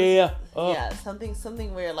 Ugh. Yeah. Yeah,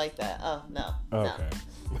 something weird like that. Oh, no. Okay.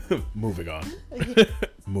 No. Moving on.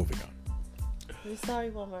 Moving on. We're sorry,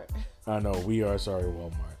 Walmart. I know, we are sorry,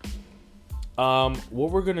 Walmart.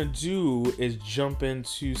 What we're gonna do is jump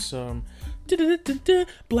into some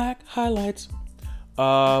black highlights.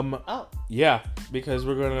 Yeah, because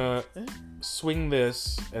we're gonna swing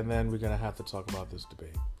this, and then we're gonna have to talk about this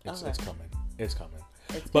debate. It's coming.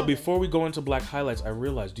 But before we go into black highlights, I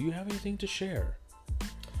realized, do you have anything to share?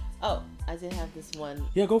 Oh, I did have this one.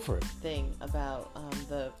 Yeah, go for it. Thing about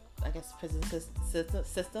the, I guess, prison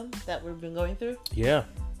system that we've been going through. Yeah.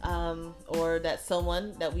 Or that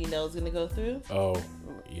someone that we know is going to go through. Oh,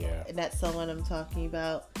 yeah. And that someone I'm talking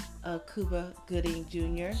about, Cuba Gooding Jr.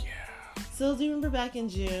 Yeah. So do you remember back in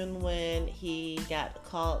June when he got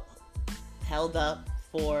held up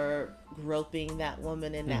for groping that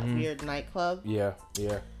woman in that weird nightclub? Yeah.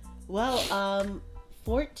 Well,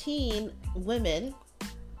 14 women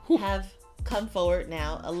have come forward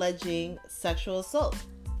now alleging sexual assault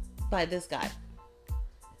by this guy.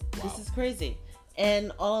 Wow. This is crazy.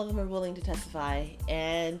 And all of them are willing to testify.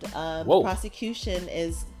 And the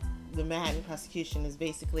Manhattan prosecution is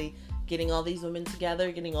basically getting all these women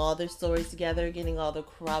together, getting all their stories together, getting all the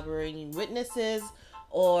corroborating witnesses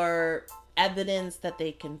or evidence that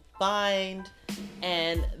they can find,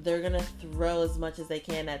 and they're gonna throw as much as they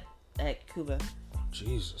can at Cuba.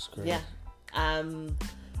 Jesus Christ. Yeah.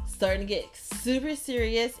 Starting to get super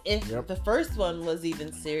serious. If the first one was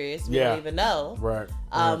even serious, we don't even know. Right.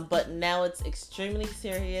 But now it's extremely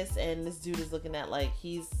serious, and this dude is looking at like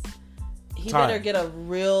he better get a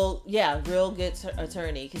real good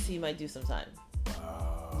attorney, because he might do some time.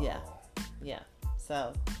 Wow. Yeah.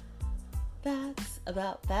 So that's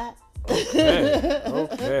about that.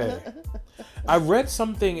 Okay. I read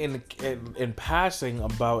something in passing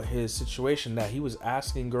about his situation, that he was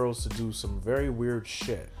asking girls to do some very weird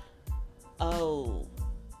shit. Oh,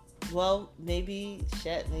 well, maybe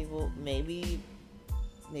that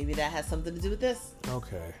has something to do with this.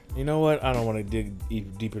 Okay. You know what? I don't want to dig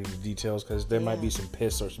deeper into the details, because there might be some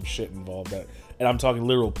piss or some shit involved, and I'm talking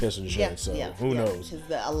literal piss and shit. Who knows?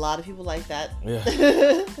 Because a lot of people like that. Yeah.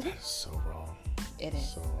 That's so wrong. It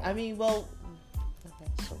is. So wrong. I mean, well.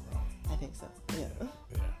 Okay. So wrong. I think so.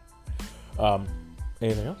 Yeah.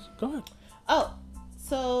 Anything else? Go ahead. Oh,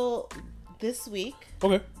 so this week.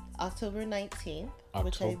 Okay. October 19th,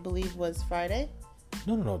 which I believe was Friday.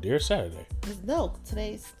 No, dear, Saturday. No,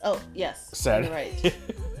 today's... Oh, yes. Saturday.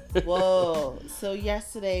 Right. Whoa. So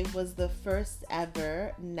yesterday was the first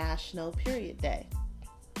ever National Period Day.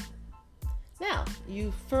 Now,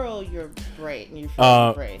 you furrow your brain.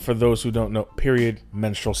 For those who don't know, period,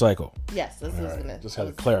 menstrual cycle. Yes, that's what I was going to... Just had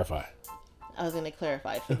to clarify. I was going to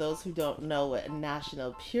clarify. For those who don't know what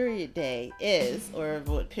National Period Day is, or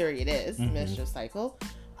what period is, menstrual cycle...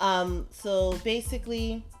 So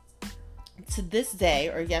basically, to this day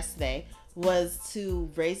or yesterday was to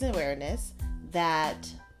raise awareness that,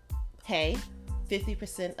 hey,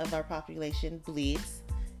 50% of our population bleeds,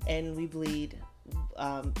 and we bleed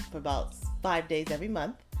for about 5 days every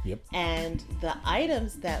month. Yep. And the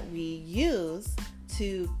items that we use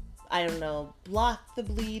to, block the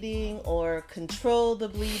bleeding or control the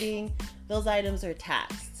bleeding, those items are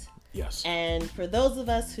taxed. Yes. And for those of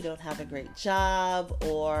us who don't have a great job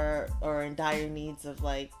or in dire needs of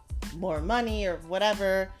like more money or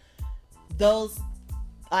whatever, those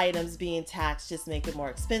items being taxed just make it more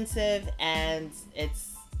expensive, and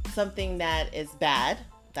it's something that is bad,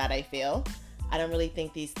 that I feel. I don't really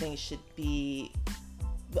think these things should be,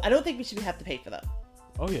 I don't think we should have to pay for them.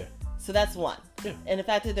 Oh yeah. So that's one. Yeah. And the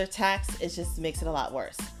fact that they're taxed, it just makes it a lot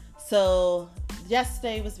worse. So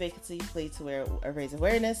yesterday was Vacancy Plea to raise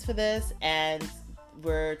awareness for this, and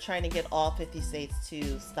we're trying to get all 50 states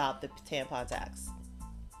to stop the tampon tax.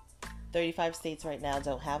 35 states right now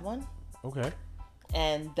don't have one. Okay.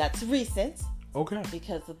 And that's recent Okay.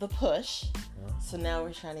 because of the push. So now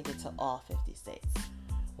we're trying to get to all 50 states.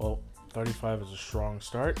 Well, 35 is a strong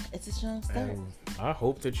start. It's a strong start. And I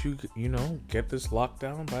hope that you get this locked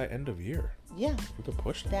down by end of year. Yeah. We could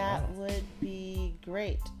push that. That Wow. would be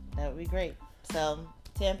great. That would be great. So,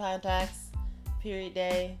 tampon tax, period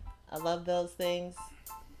day. I love those things.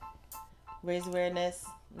 Raise awareness.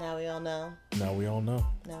 Now we all know. Now we all know.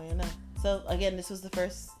 Now we all know. So, again, this was the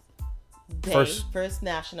first day. First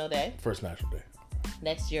national day. First national day.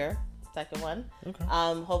 Next year, second one. Okay.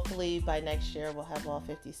 Hopefully by next year we'll have all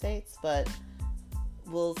 50 states, but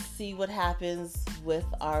we'll see what happens with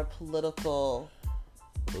our political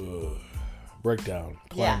breakdown,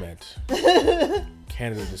 Yeah. climate,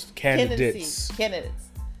 candidates. candidates.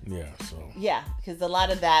 Yeah, so Yeah, because a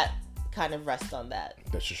lot of that kind of rests on that.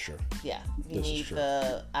 that's just true. Yeah, we This is need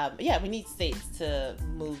true. we need states to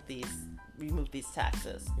remove these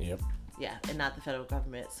taxes. Yep. Yeah, and not the federal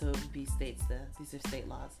government. So it would be states. These are state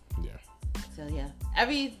laws. Yeah. So yeah,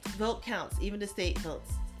 every vote counts, even the state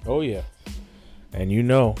votes. Oh yeah. And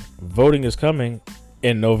voting is coming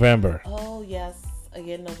in November. Oh yes,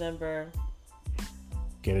 again November.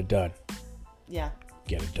 Get it done. Yeah.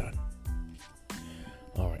 Get it done.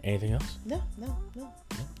 All right. Anything else? No.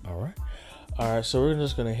 All right. So we're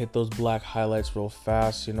just gonna hit those black highlights real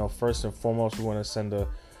fast. First and foremost, we want to send a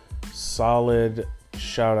solid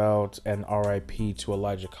shout out and RIP to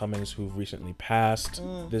Elijah Cummings, who recently passed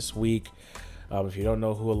this week. If you don't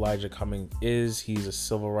know who Elijah Cummings is, he's a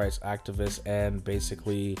civil rights activist and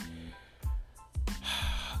basically,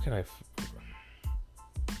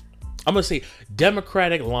 I'm gonna say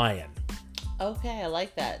Democratic Lion. Okay, I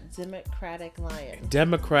like that. Democratic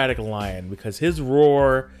Lion. Because his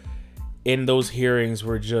roar in those hearings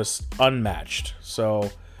were just unmatched.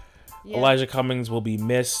 So Yeah. Elijah Cummings will be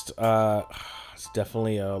missed. It's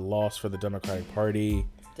definitely a loss for the Democratic Party.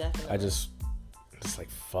 Definitely. It's like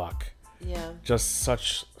fuck. Yeah. Just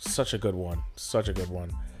such a good one. Such a good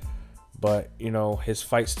one. But his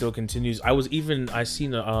fight still continues. I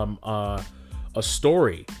seen a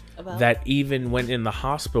story About? that even when in the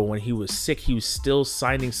hospital when he was sick, he was still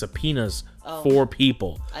signing subpoenas Oh. for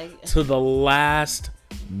people to the last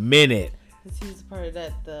minute. He was part of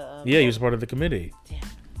that. He was part of the committee. Damn.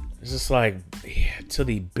 It's just like to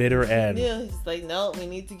the bitter end. Yeah, he's like, no, we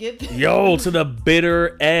need to get them. Yo, to the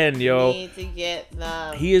bitter end, yo. We need to get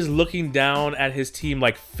them. He is looking down at his team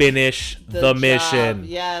like, finish the job. mission.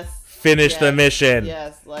 Yes. Finish the mission.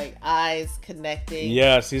 Yes, like eyes connecting.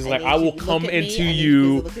 Yes, he's like, need I you will to come look at me. into I need you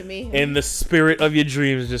to look at me. in the spirit of your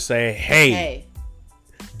dreams. Just say, hey,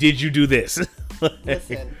 did you do this?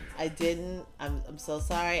 Listen, I didn't. I'm so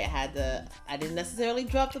sorry. I didn't necessarily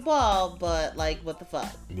drop the ball, but like, what the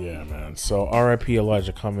fuck? Yeah, man. So RIP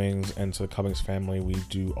Elijah Cummings, and to the Cummings family, we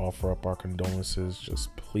do offer up our condolences.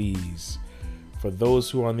 Just please, for those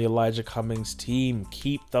who are on the Elijah Cummings team,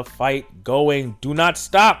 keep the fight going. Do not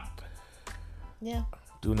stop. Yeah.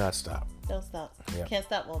 Do not stop. Don't stop. Yeah. Can't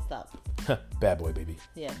stop, won't stop. Bad boy, baby.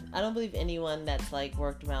 Yeah. I don't believe anyone that's like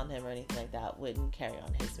worked around him or anything like that wouldn't carry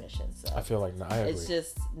on his mission. So I feel like I agree. it's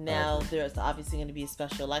just now there's obviously going to be a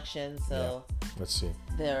special election, so Let's see.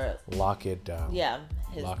 they're Lock it down.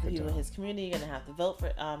 his Lock it people in down. his community are going to have to vote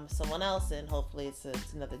for someone else, and hopefully it's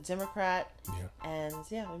another Democrat. Yeah. And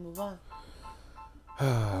we move on.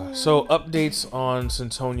 So updates on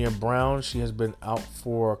Santonia Brown. She has been out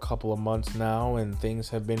for a couple of months now, and things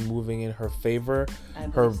have been moving in her favor. I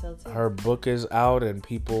believe so too. Her book is out, and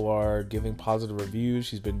people are giving positive reviews.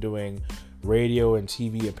 She's been doing radio and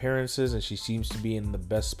TV appearances, and she seems to be in the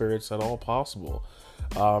best spirits at all possible.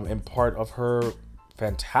 And part of her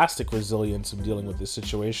fantastic resilience in dealing with this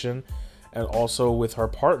situation, and also with her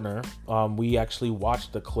partner, we actually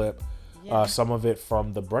watched the clip. Some of it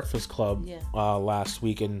from the Breakfast Club last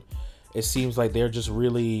week, and it seems like they're just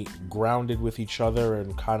really grounded with each other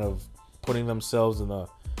and kind of putting themselves in a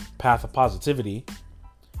path of positivity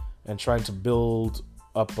and trying to build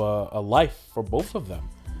up a life for both of them.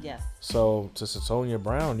 Yes. So to Santonia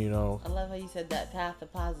Brown, I love how you said that, path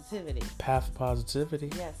of positivity. Path of positivity.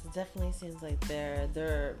 Yes, it definitely seems like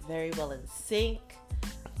they're very well in sync.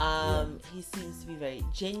 He seems to be very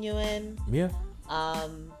genuine. Yeah.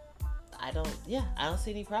 I don't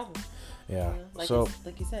see any problem. Yeah. You know,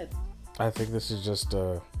 like you said. I think this is just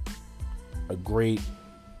a great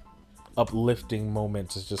uplifting moment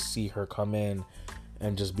to just see her come in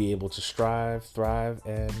and just be able to strive, thrive,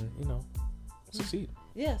 and succeed.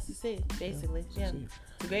 Yeah, succeed, basically. Yeah. Succeed.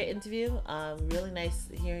 It's a great interview. Really nice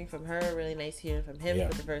hearing from her. Really nice hearing from him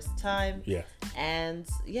for the first time. Yeah. And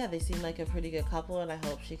yeah, they seem like a pretty good couple, and I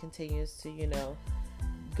hope she continues to,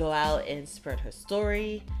 go out and spread her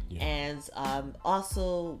story and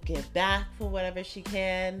also give back for whatever she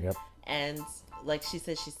can. Yep. And like she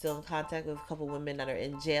said, she's still in contact with a couple women that are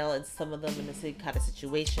in jail, and some of them in the same kind of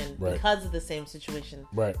situation because of the same situation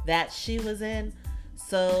that she was in.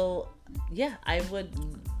 So yeah, I would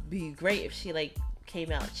be great if she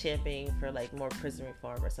came out championing for more prison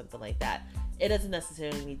reform or something like that. It doesn't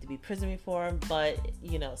necessarily need to be prison reform, but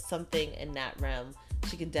something in that realm.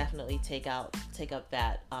 She can definitely take up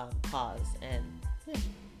that cause and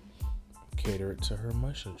cater it to her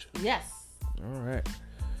message. Yes. All right.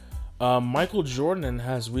 Michael Jordan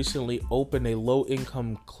has recently opened a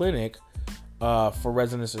low-income clinic for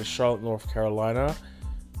residents in Charlotte, North Carolina.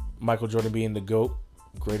 Michael Jordan being the GOAT,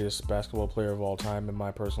 greatest basketball player of all time, in my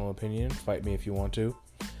personal opinion. Fight me if you want to.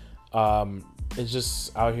 It's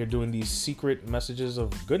just out here doing these secret messages of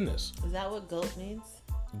goodness. Is that what GOAT means?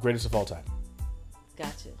 Greatest of all time.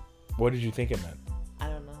 Gotcha. What did you think it meant? I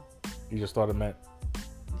don't know. You just thought it meant?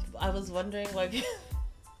 I was wondering what...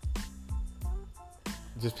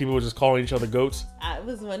 Just people were just calling each other goats? I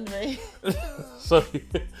was wondering. So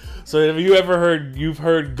have you ever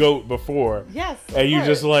heard goat before? Yes. And you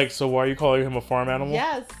just so why are you calling him a farm animal?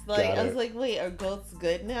 Yes. I was like, wait, are goats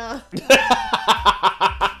good now?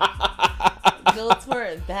 Goats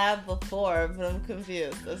weren't bad before, but I'm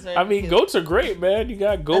confused. Goats are great, man. You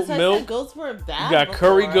got goat milk. Goats weren't bad. You got before.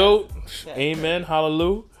 curry goat. Okay, Amen.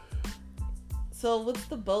 Hallelujah. So what's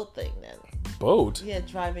the boat thing then? Boat? Yeah,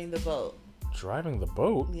 driving the boat. Driving the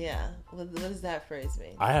boat? Yeah. What does that phrase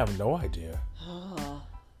mean? I have no idea. Oh.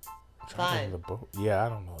 Driving the boat? Yeah, I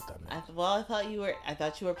don't know what that means. I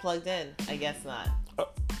thought you were plugged in. I guess not.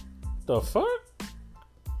 The fuck?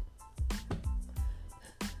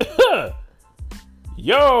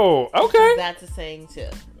 Yo, okay. That's a saying too.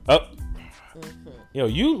 Yo,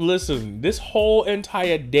 you listen, this whole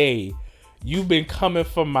entire day, you've been coming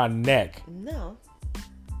for my neck. No.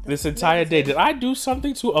 This entire day. Did I do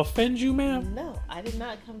something to offend you, ma'am? No, I did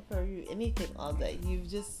not come for you anything all day. You've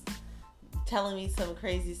just telling me some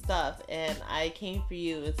crazy stuff, and I came for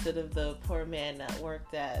you instead of the poor man that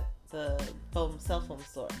worked at the cell phone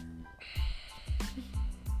store.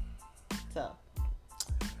 So.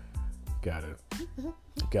 Got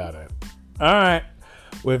it. All right.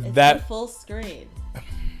 With it's that full screen.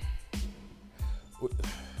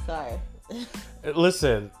 Sorry.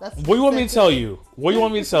 Listen, what do you want me to tell you? What do you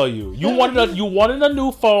want me to tell you? You wanted a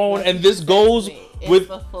new phone, and this goes with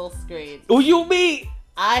a full screen. What you mean?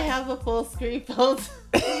 I have a full screen phone.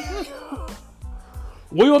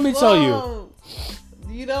 What do you want me to tell you?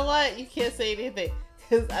 You know what? You can't say anything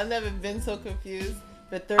because I've never been so confused.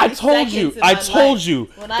 For 30 I told you.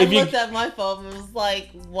 When I looked at my phone, it was like,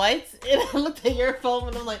 what? And I looked at your phone,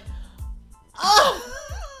 and I'm like, oh.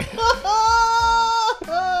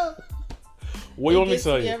 What do you want me to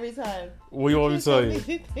tell you? Every time. What do you want me to tell you?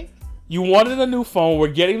 You wanted a new phone. We're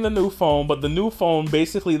getting the new phone, but the new phone,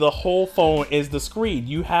 basically the whole phone is the screen.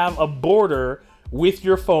 You have a border with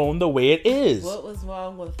your phone the way it is. What was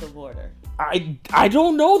wrong with the border? I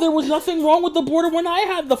don't know. There was nothing wrong with the border when I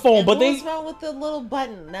had the phone, but what's wrong with the little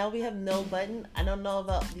button? Now we have no button. I don't know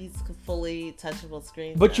about these fully touchable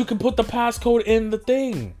screens. But you can put the passcode in the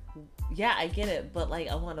thing. Yeah, I get it, but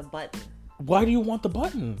I want a button. Why do you want the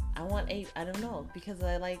button? I don't know, because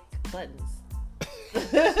I like buttons.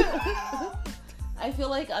 I feel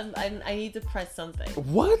like I need to press something.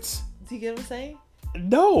 What? Do you get what I'm saying?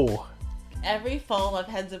 No. Every phone I've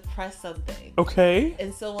had to press something. Okay.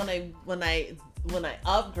 And so when I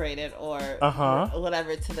upgraded or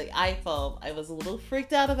whatever to the iPhone, I was a little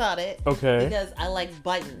freaked out about it. Okay. Because I like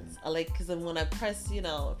buttons. Because when I press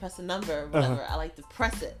a number or whatever, I like to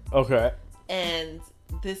press it. Okay. And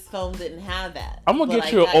this phone didn't have that. I'm gonna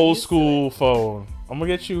get you an old school phone. I'm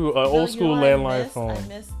gonna get you an old school landline phone. I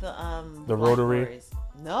missed the rotary.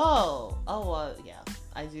 No. Oh well, yeah,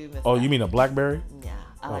 I do miss. Oh, you mean a BlackBerry? Yeah,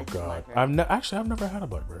 I like the BlackBerry. I've never had a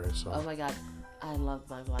BlackBerry. So. Oh my god, I love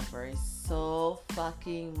my BlackBerry so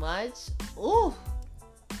fucking much. Ooh,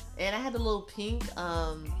 and I had a little pink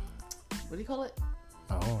what do you call it?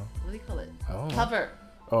 I don't know. What do you call it? I don't know. Cover.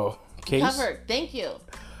 Oh, case. Cover. Thank you.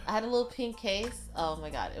 I had a little pink case. Oh my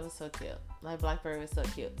god, it was so cute. My BlackBerry was so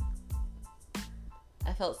cute.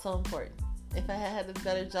 I felt so important. If I had a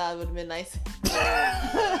better job, it would have been nice.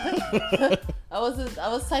 I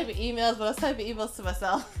was typing emails, but I was typing emails to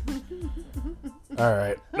myself. All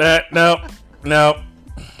right. No.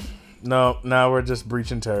 Now we're just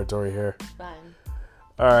breaching territory here. Fine.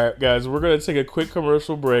 All right, guys. We're gonna take a quick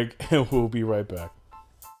commercial break, and we'll be right back.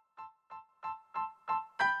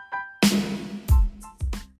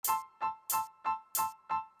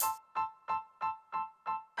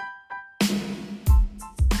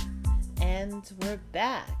 And we're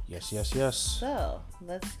back. Yes. So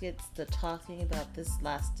let's get to talking about this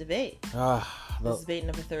last debate. This is debate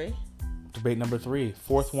number 3. Debate number 3.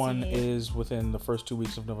 Fourth one See- is within the first 2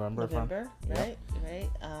 weeks of November. Right?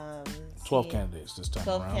 12 candidates this time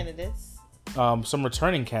 12 around. candidates. Some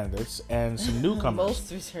returning candidates and some newcomers.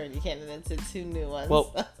 Most returning candidates and 2 new ones.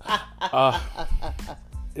 Well,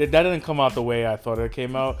 that didn't come out the way I thought it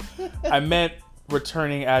came out. I meant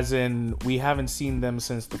returning as in we haven't seen them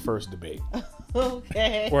since the first debate.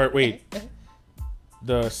 Okay. Or wait,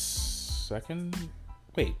 the second?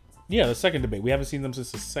 Wait, yeah, the second debate. We haven't seen them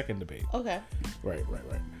since the second debate. Okay. Right.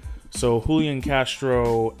 So Julian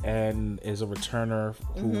Castro is a returner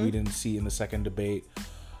who we didn't see in the second debate.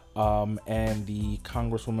 And the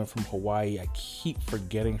congresswoman from Hawaii, I keep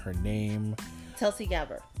forgetting her name. Tulsi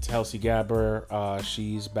Gabbard.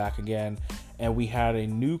 She's back again. And we had a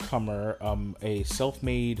newcomer, a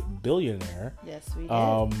self-made billionaire. Yes, we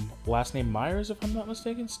did. Last name Myers, if I'm not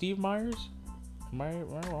mistaken. Steve Myers. Am I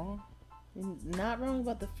wrong? Not wrong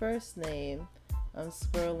about the first name. I'm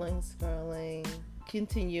scrolling.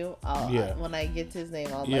 Continue. When I get to his name,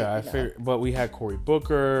 I'll I figured. But we had Cory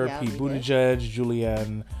Booker, Pete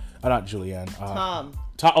Buttigieg,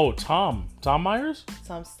 Tom Myers?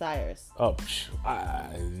 Tom Stiers. Oh,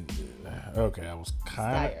 okay. I was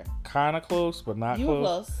kind of close, but not close. You were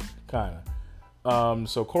close. Kind of.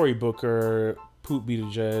 So Cory Booker, Pete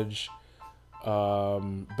Buttigieg,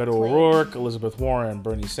 Beto O'Rourke, Elizabeth Warren,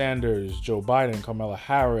 Bernie Sanders, Joe Biden, Kamala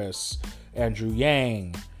Harris, Andrew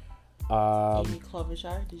Yang, Amy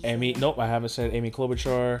Klobuchar. Nope, I haven't said Amy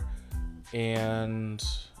Klobuchar. And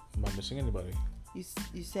am I missing anybody?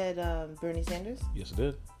 You said Bernie Sanders? Yes, I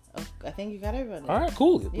did. Oh, I think you got everybody. All right,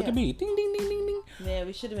 cool. Look at me. Ding, ding, ding, ding, ding. Yeah,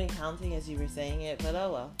 we should have been counting as you were saying it, but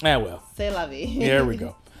oh well. Ah, well. C'est la vie. There we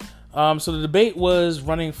go. So the debate was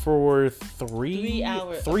running for 3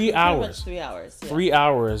 hours. 3 hours. 3 hours. Yeah. 3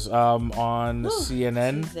 hours on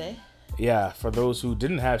CNN. Tuesday. Yeah, for those who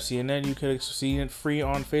didn't have CNN, you could see it free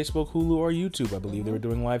on Facebook, Hulu, or YouTube. I believe they were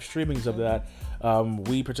doing live streamings of that.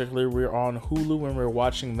 We particularly were on Hulu when we were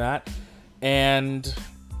watching that. And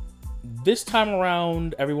this time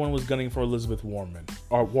around, everyone was gunning for Elizabeth Warren,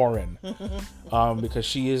 because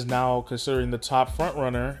she is now considering the top front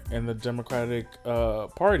runner in the Democratic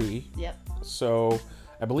Party. Yep. So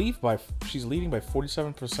I believe she's leading by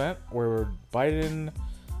 47%, where Biden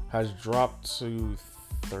has dropped to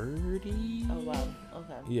 30. Oh wow.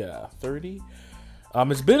 Okay. Yeah, 30.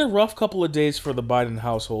 It's been a rough couple of days for the Biden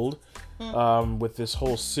household, with this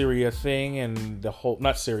whole Syria thing and the whole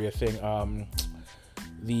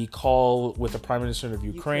the call with the Prime Minister of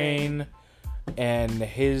Ukraine and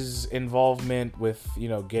his involvement with,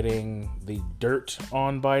 getting the dirt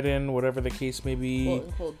on Biden, whatever the case may be. Quote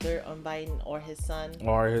unquote dirt on Biden or his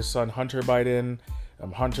son. Hunter Biden.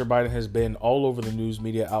 Hunter Biden has been all over the news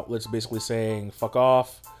media outlets basically saying, fuck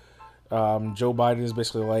off. Joe Biden is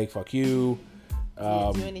basically like, fuck you. We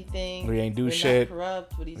didn't do anything. We ain't do shit. Not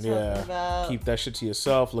corrupt. What are you talking about? Keep that shit to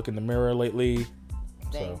yourself. Look in the mirror lately.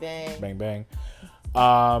 Bang, bang. Bang, bang.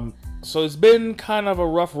 So it's been kind of a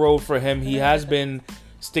rough road for him. He has been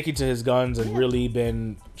sticking to his guns and really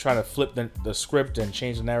been trying to flip the script and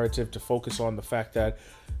change the narrative to focus on the fact that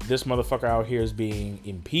this motherfucker out here is being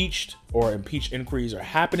impeached, or impeach inquiries are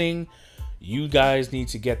happening. You guys need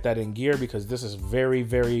to get that in gear, because this is very,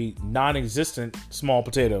 very non-existent small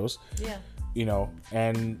potatoes. Yeah.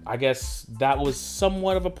 And I guess that was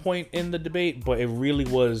somewhat of a point in the debate, but it really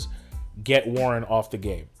was get Warren off the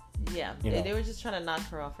game. Yeah, they were just trying to knock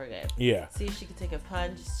her off her game. Yeah. See if she could take a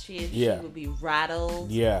punch. She would be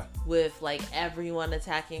rattled. Yeah. With everyone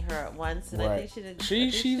attacking her at once, and I think she did.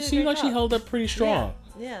 She seemed like she held up pretty strong.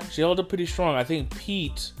 Yeah. She held up pretty strong. I think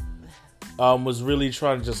Pete was really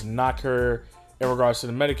trying to just knock her in regards to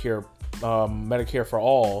the Medicare for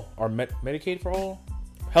all, or Medicaid for all,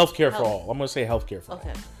 healthcare for all. I'm gonna say healthcare for all.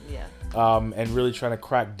 Okay. Yeah. And really trying to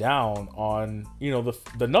crack down on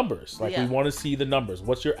the numbers. We want to see the numbers.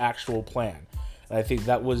 What's your actual plan? And I think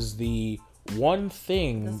that was the one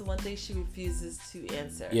thing. That's the one thing she refuses to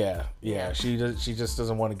answer. Yeah. She just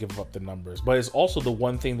doesn't want to give up the numbers. But it's also the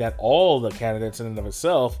one thing that all the candidates in and of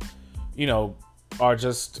itself, are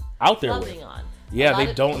just out there with. On. Yeah,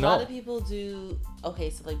 they don't know. A lot of people do. Okay,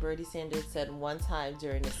 so like Bernie Sanders said one time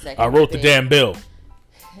during the second. I wrote the damn bill.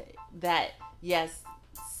 That yes,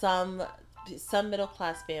 some middle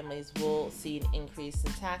class families will see an increase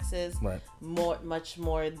in taxes, right? Much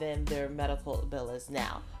more than their medical bill is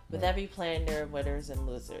now. With every plan, there are winners and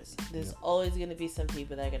losers. There's always going to be some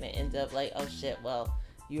people that are going to end up like, oh shit, well,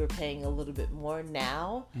 you were paying a little bit more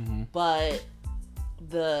now, but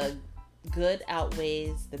the good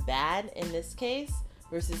outweighs the bad in this case,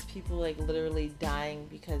 versus people like literally dying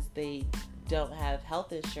because they don't have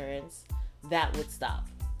health insurance. That would stop.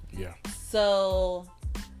 Yeah. So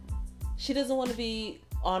she doesn't want to be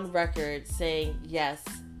on record saying yes,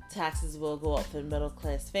 taxes will go up for middle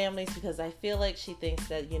class families, because I feel like she thinks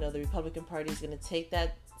that, you know, the Republican Party is going to take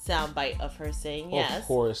that soundbite of her saying yes, of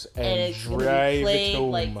course, and it's drive be played it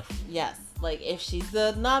home. like yes, like if she's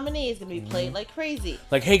the nominee, it's going to be played like crazy.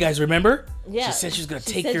 Like, hey guys, remember? Yeah, she said she's going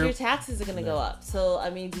to take your taxes are going to go up. So I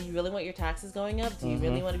mean, do you really want your taxes going up? Do you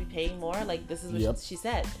really want to be paying more? Like, this is what she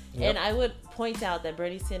said. And I would point out that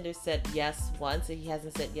Bernie Sanders said yes once, and he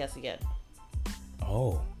hasn't said yes again.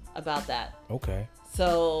 Oh, about that. Okay.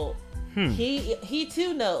 So he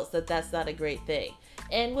too knows that that's not a great thing.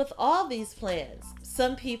 And with all these plans,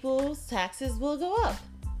 some people's taxes will go up.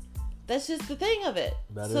 That's just the thing of it.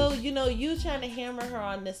 So, you know, you trying to hammer her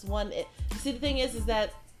on this one. See, the thing is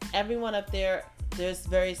that everyone up there, there's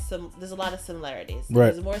a lot of similarities.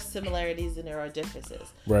 Right. There's more similarities than there are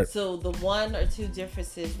differences. Right. So the one or two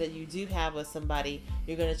differences that you do have with somebody,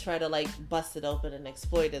 you're going to try to like bust it open and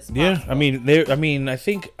exploit as possible. Yeah, I mean, I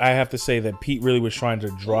think I have to say that Pete really was trying to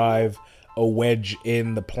drive a wedge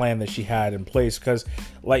in the plan that she had in place, because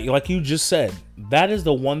like you just said, that is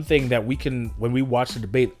the one thing that when we watch the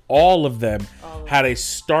debate, all of them had a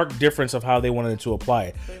stark difference of how they wanted to apply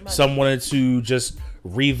it. Some wanted to just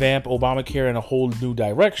revamp Obamacare in a whole new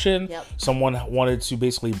direction. Someone wanted to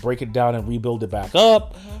basically break it down and rebuild it back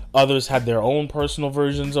up. Others had their own personal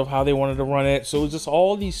versions of how they wanted to run it. So it was just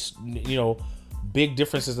all these, you know, big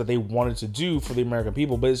differences that they wanted to do for the American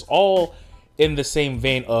people, but it's all in the same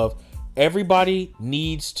vein of everybody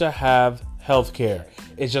needs to have health care.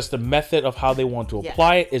 It's just the method of how they want to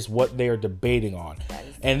apply it is what they are debating on.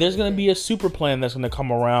 And there's going to be a super plan that's going to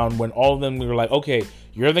come around when all of them are like, okay,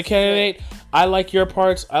 you're the candidate. I like your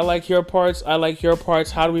parts. I like your parts. I like your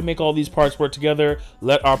parts. How do we make all these parts work together?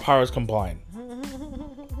 Let our powers combine.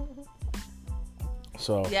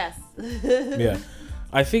 So, yes. Yeah.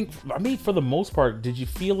 I mean, for the most part, did you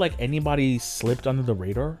feel like anybody slipped under the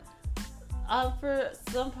radar? For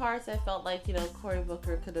some parts, I felt like, you know, Cory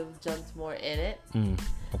Booker could have jumped more in it.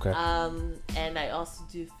 Okay. And I also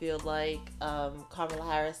do feel like Kamala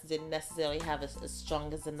Harris didn't necessarily have as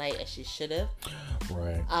strong as a night as she should have.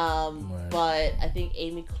 Right. But I think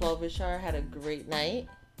Amy Klobuchar had a great night.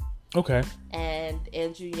 Okay. And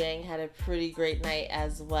Andrew Yang had a pretty great night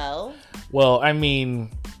as well. Well, I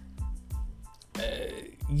mean,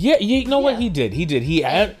 you know what he did?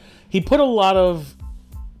 He put a lot of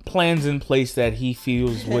plans in place that he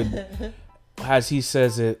feels would, as he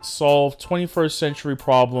says it, solve 21st century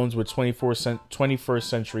problems with 21st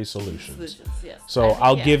century solutions. Yes. So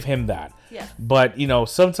I'll give him that. Yeah. But, you know,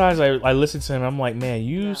 sometimes I listen to him, I'm like, man,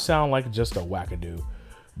 you sound like just a wackadoo.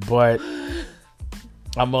 But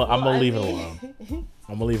I'm gonna leave it alone.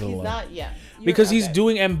 I'm gonna leave it alone. Because he's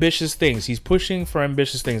doing ambitious things. He's pushing for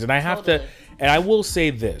ambitious things. And I have to, and I will say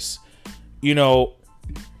this, you know,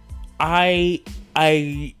 I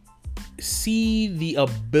see the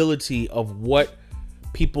ability of what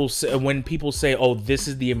people say when people say, "Oh, this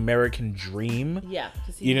is the American dream." Yeah,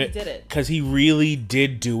 because he did it. Because he really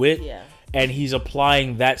did do it. Yeah. And he's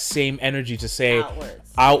applying that same energy to say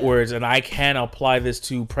outwards, and I can apply this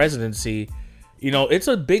to presidency. You know, it's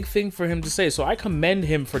a big thing for him to say. So I commend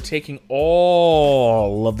him for taking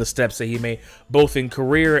all of the steps that he made, both in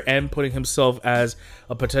career and putting himself as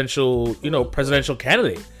a potential, you know, presidential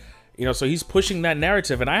candidate. You know, so he's pushing that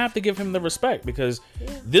narrative, and I have to give him the respect because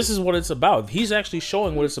this is what it's about. He's actually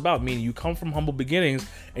showing what it's about. Meaning you come from humble beginnings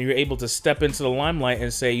and you're able to step into the limelight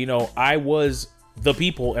and say, you know, I was the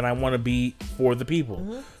people and I want to be for the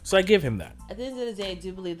people. So I give him that. At the end of the day, I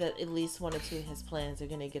do believe that at least one or two of his plans are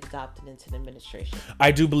going to get adopted into the administration.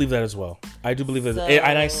 I do believe that as well. I do believe that.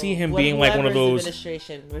 And I see him being like one of those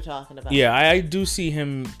administration we're talking about. Yeah, I do see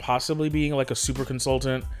him possibly being like a super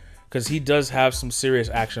consultant. Because he does have some serious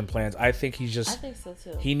action plans. I think he's just... I think so,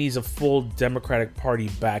 too. He needs a full Democratic Party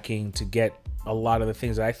backing to get a lot of the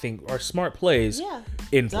things that I think are smart plays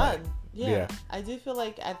in play. Yeah. I do feel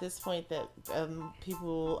like at this point that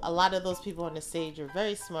a lot of those people on the stage are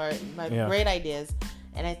very smart, great ideas.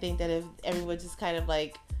 And I think that if everyone just kind of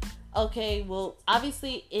like okay, well,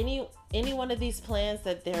 obviously any one of these plans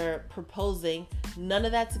that they're proposing, none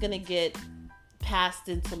of that's gonna get passed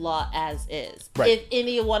into law as is. Right. If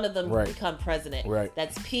any one of them Right. become president. Right.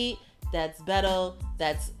 That's Pete, that's Beto,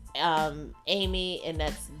 that's Amy, and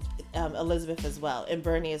that's Elizabeth as well, and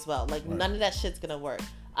Bernie as well. Like, Right. none of that shit's gonna work.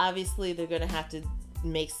 Obviously, they're gonna have to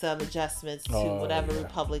make some adjustments to whatever yeah.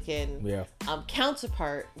 Republican Yeah.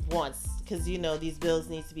 counterpart wants, because these bills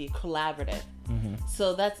need to be collaborative. Mm-hmm.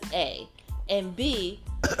 So that's A. And B,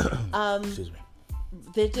 Excuse me.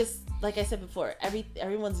 they're just, like I said before,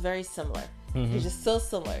 everyone's very similar. Mm-hmm. They're just so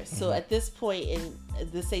similar. So at this point in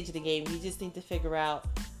this stage of the game, you just need to figure out,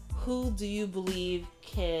 who do you believe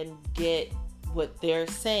can get what they're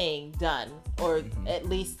saying done, or at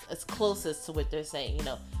least as close as to what they're saying.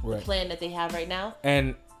 Right. The plan that they have right now,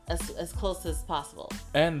 And as close as possible.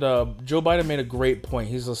 Joe Biden made a great point.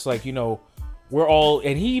 He's just like, we're all,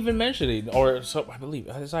 and he even mentioned it, or so I believe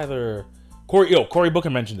it's either Cory Booker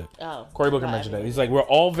mentioned it. Oh, Cory Booker mentioned it. He's like, we're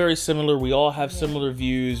all very similar. We all have similar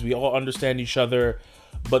views. We all understand each other.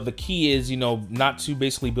 But the key is, not to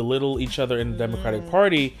basically belittle each other in the Democratic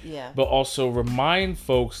Party, but also remind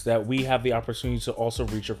folks that we have the opportunity to also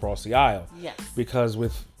reach across the aisle. Yes. Because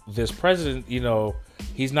with this president,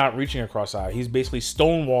 he's not reaching across the aisle. He's basically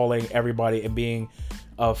stonewalling everybody and being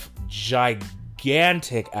a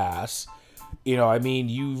gigantic ass.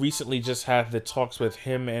 You recently just had the talks with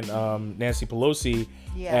him and Nancy Pelosi,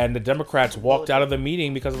 and the Democrats walked out of the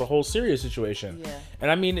meeting because of the whole Syria situation. Yeah.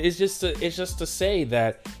 And it's just to say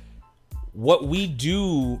that what we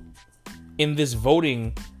do in this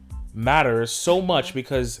voting matters so much,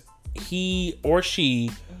 because he or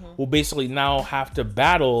she will basically now have to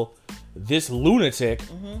battle this lunatic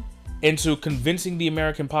into convincing the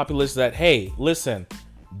American populace that, hey, listen,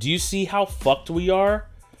 do you see how fucked we are?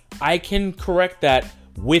 I can correct that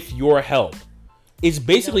with your help. It's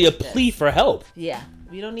basically a plea for help. Yeah.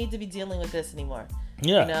 We don't need to be dealing with this anymore.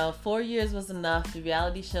 Yeah. 4 years was enough. The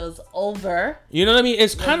reality show's over. You know what I mean?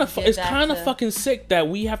 It's kind of get back to- fucking sick that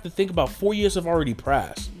we have to think about 4 years have already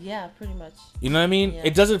passed. Yeah, pretty much. You know what I mean? Yeah.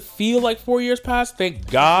 It doesn't feel like 4 years passed, thank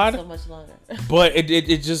God. So much longer. But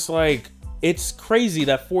it just like, it's crazy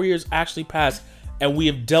that 4 years actually passed and we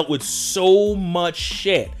have dealt with so much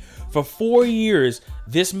shit. For 4 years,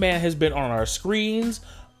 this man has been on our screens,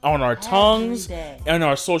 on our tongues, day. on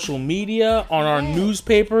our social media, on our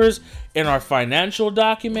newspapers, in our financial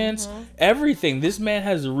documents, everything. This man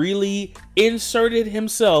has really inserted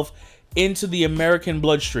himself into the American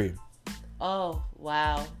bloodstream. Oh,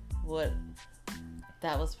 wow.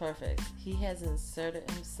 That was perfect. He has inserted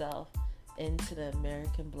himself into the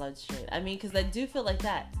American bloodstream. I mean, because I do feel like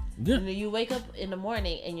that. Yeah. You wake up in the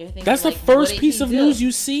morning and you're thinking, that's like, the first what did piece he of do? news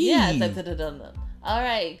you see. Yeah, it's like, da-da-da-da. All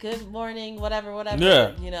right, good morning, whatever.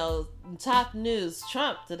 Yeah. Top news,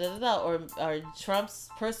 Trump, da-da-da-da, or Trump's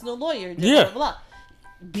personal lawyer, Yeah. blah, blah, blah.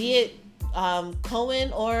 Be it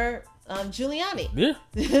Cohen or Giuliani. Yeah.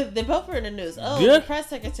 They both were in the news. Oh, Yeah. the press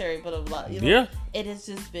secretary, blah, blah, blah. Yeah. It has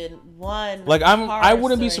just been one. Like, I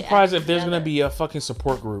wouldn't be horror surprised story if there's after gonna the be a fucking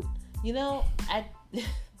support group.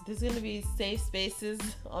 there's gonna be safe spaces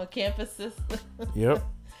on campuses. Yep.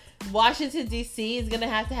 Washington D.C. is gonna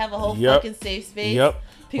have to have a whole Yep. fucking safe space. Yep.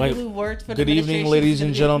 People Like, who worked for the Good evening, administration ladies should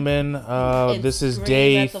and be- gentlemen. and This is scream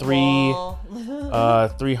day at the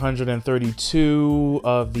 332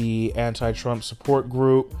 of the anti-Trump support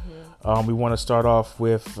group. We want to start off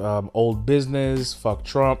with old business, fuck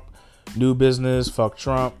Trump. New business, fuck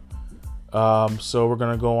Trump. So we're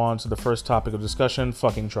going to go on to the first topic of discussion,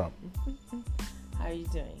 fucking Trump. How are you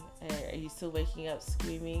doing? Are you still waking up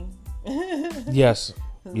screaming? Yes.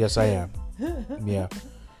 Yes, I am. Yeah.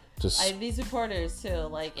 Just These reporters too.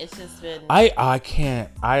 Like, it's just been. I can't.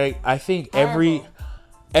 I think horrible.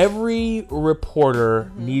 every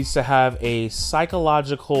reporter needs to have a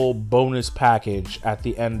psychological bonus package at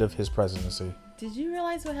the end of his presidency. Did you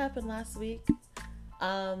realize what happened last week?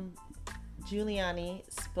 Giuliani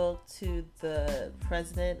spoke to the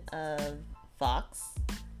president of Fox,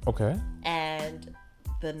 Okay. and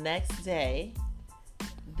the next day,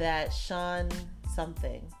 that Sean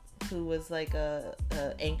something, who was like a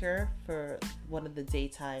anchor for one of the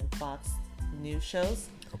daytime Fox news shows,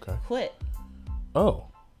 Okay. quit. Oh,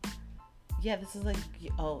 Yeah, this is like,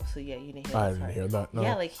 oh, so yeah, you didn't hear I this didn't part. hear that. No.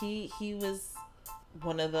 Yeah, like he was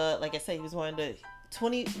one of the, like I said, he was one of the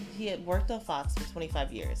he had worked on Fox for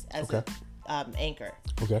 25 years as Okay. a anchor,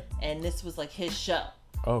 Okay. and this was like his show,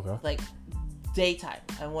 Okay. like daytime.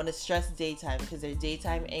 I want to stress daytime because their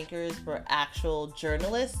daytime anchors were actual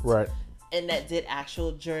journalists, Right. and that did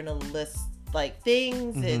actual journalist like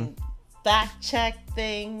things Mm-hmm. and fact check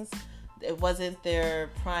things. it wasn't their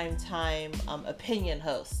prime time opinion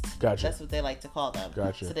host. Gotcha. That's what they like to call them.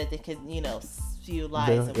 Gotcha. So that they could, spew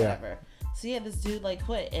lies or whatever. So yeah, this dude like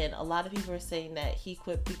quit, and a lot of people are saying that he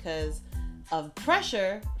quit because of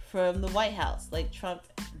pressure from the White House. Like, Trump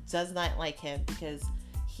does not like him because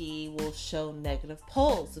he will show negative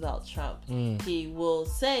polls about Trump. He will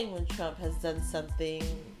say when Trump has done something,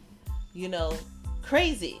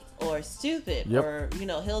 crazy or stupid, or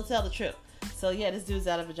he'll tell the truth. So yeah, this dude's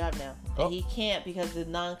out of a job now. And he can't, because of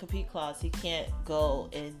the non-compete clause, he can't go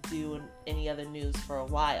and do any other news for a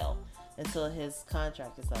while until his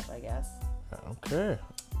contract is up, I guess. Okay.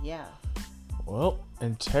 Yeah. Well,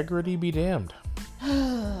 integrity be damned.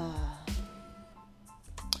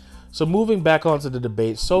 So moving back onto the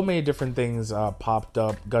debate, so many different things popped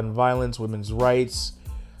up: gun violence, women's rights,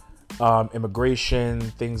 immigration,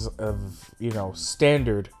 things of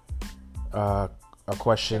standard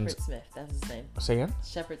questions. Shepard Smith, that's his name. Say again?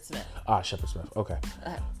 Shepard Smith. Shepard Smith. Okay.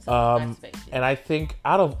 And I think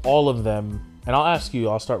out of all of them, and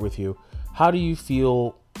I'll start with you. How do you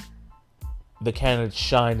feel the candidates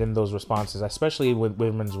shined in those responses, especially with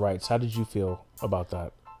women's rights? How did you feel about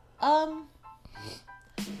that?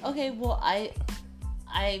 Okay, well, I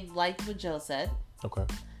liked what Joe said. Okay.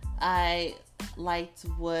 I liked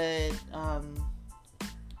what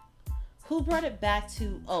who brought it back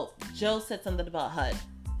to? Joe said something about HUD.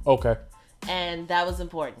 Okay. And that was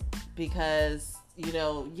important because,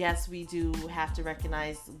 yes, we do have to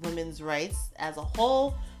recognize women's rights as a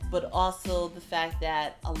whole, but also the fact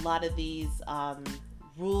that a lot of these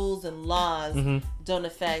rules and laws don't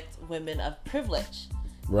affect women of privilege.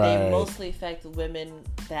 Right. They mostly affect women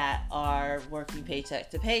that are working paycheck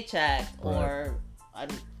to paycheck, or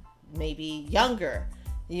maybe younger,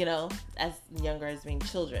 as younger as being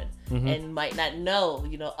children, and might not know,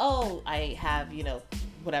 I have,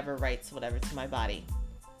 whatever rights, whatever to my body.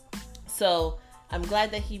 So I'm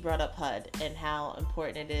glad that he brought up HUD and how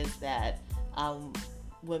important it is that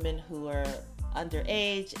women who are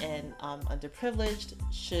underage and underprivileged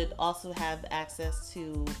should also have access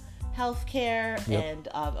to health care and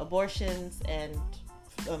abortions, and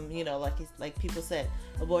like people said,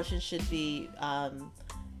 abortion should be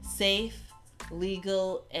safe,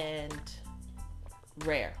 legal, and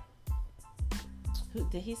rare.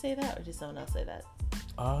 Did he say that, or did someone else say that?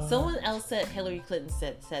 Someone else said Hillary Clinton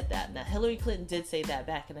said that. Now, Hillary Clinton did say that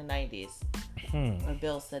back in the 90s. Or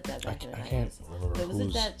Bill said that back in the 90s. I can't remember. But was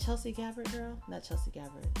it that Chelsea Gabbard girl? Not Chelsea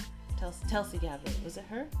Gabbard. Tulsi Gabbard. Was it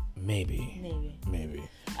her? Maybe.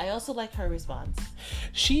 I also like her response.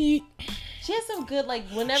 She has some good,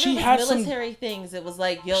 whenever it was military things, it was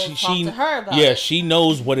like, talk to her about it. Yeah, she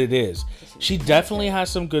knows what it is. She definitely has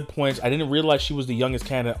some good points. I didn't realize she was the youngest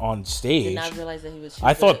candidate on stage. Did not realize that he was.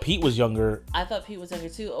 I thought Pete was younger. I thought Pete was younger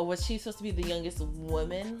too. Or was she supposed to be the youngest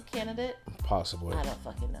woman candidate? Possibly. I don't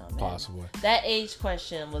fucking know, man. Possibly. That age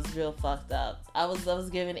question was real fucked up. I was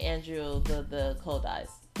giving Andrew the cold eyes.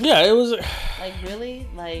 Yeah, it was. Really?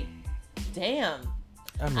 Damn.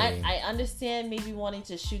 I mean, I understand maybe wanting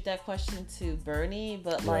to shoot that question to Bernie,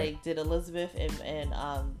 but did Elizabeth and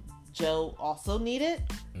Joe also need it?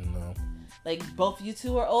 No. Both you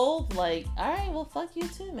two are old. All right, well, fuck you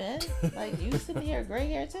too, man. You sitting here, gray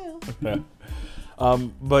hair too.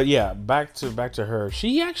 But yeah, back to her.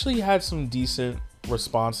 She actually had some decent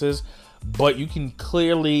responses, but you can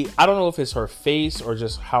clearly, I don't know if it's her face or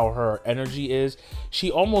just how her energy is,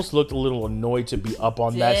 she almost looked a little annoyed to be up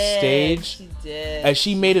on that stage. She did. And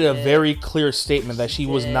she made it a very clear statement that she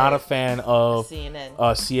was not a fan of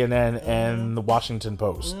CNN and the Washington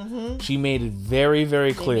Post. She made it very,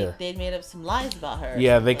 very clear. They made up some lies about her.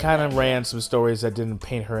 Yeah, they kind of ran some stories that didn't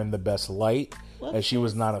paint her in the best light. And she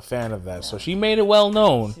was not a fan of that. No. So she made it well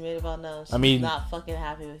known. She's not fucking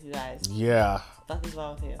happy with you guys. Yeah. What is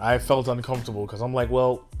wrong with you? I felt uncomfortable because I'm like,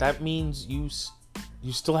 well, that means you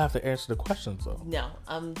still have to answer the questions, though. No,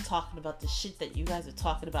 I'm talking about the shit that you guys are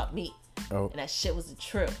talking about me. Oh. And that shit wasn't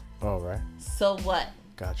true. Oh, right. So what?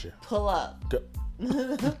 Gotcha. Pull up.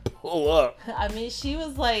 Pull up. I mean, she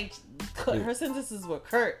was like, her sentences were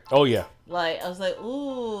curt. Oh, yeah. I was like,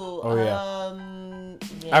 ooh. Oh,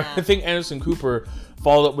 yeah. I think Anderson Cooper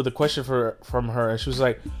followed up with a question from her, and she was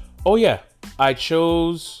like, oh, yeah, I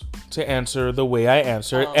chose to answer the way I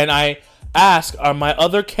answered, and I ask, are my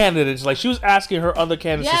other candidates, she was asking her other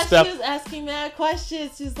candidates to step. She was asking mad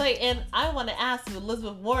questions. She was like, and I want to ask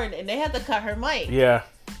Elizabeth Warren, and they had to cut her mic. Yeah.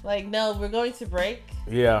 No, we're going to break.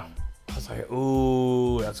 Yeah. I was like,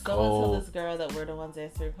 ooh, that's cold. Someone told this girl that we're the ones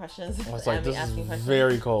answering questions. I was like, this is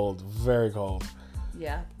very cold. Very cold.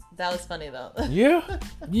 Yeah. That was funny though. Yeah.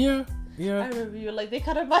 I remember you were like, they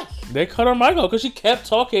cut her mic. They cut her mic off because she kept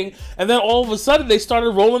talking, and then all of a sudden they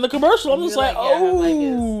started rolling the commercial. I'm just like,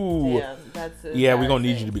 oh. Yeah, that's it. Yeah, we're gonna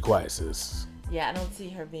need you to be quiet, sis. Yeah, I don't see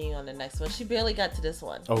her being on the next one. She barely got to this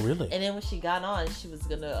one. Oh, really? And then when she got on, she was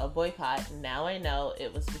gonna boycott. Now I know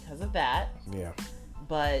it was because of that. Yeah.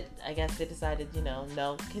 But I guess they decided,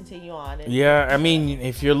 no, continue on. And, Yeah, I mean,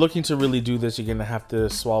 if you're looking to really do this, you're gonna have to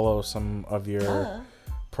swallow some of your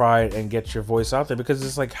pride and get your voice out there, because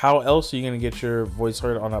it's like, how else are you gonna get your voice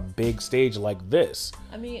heard on a big stage like this?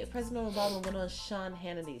 I mean, President Obama went on Sean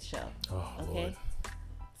Hannity's show. Oh, okay. Lord.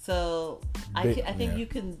 So I think you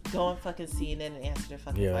can go on fucking CNN and answer their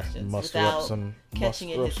fucking questions without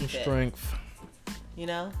catching a hissy fit. Strength. You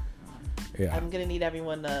know? Yeah. I'm gonna need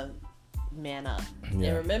everyone to man up. Yeah.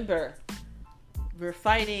 And remember, we're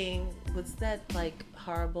fighting. What's that like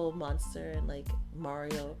horrible monster in like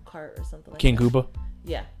Mario Kart or something like King that? Koopa.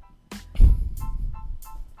 Yeah.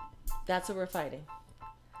 That's what we're fighting.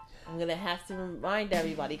 I'm gonna have to remind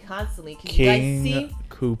everybody constantly, because you guys seem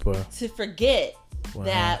Koopa to forget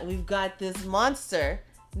that we've got this monster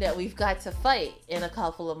that we've got to fight in a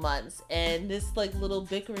couple of months, and this like little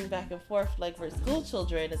bickering back and forth like for school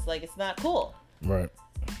children, it's like, it's not cool. Right.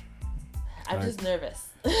 I'm just nervous.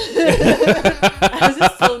 I'm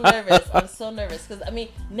just so nervous. I'm so nervous because I mean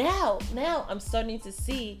now I'm starting to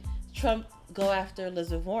see Trump go after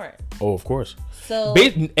Elizabeth Warren. Oh, of course. So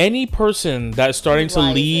any person that's starting to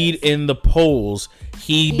lead in the polls,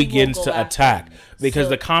 he begins to attack, because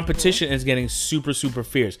the competition is getting super, super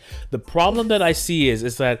fierce. The problem that I see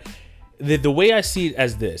is that the way I see it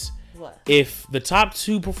as this: if the top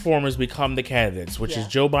two performers become the candidates, which is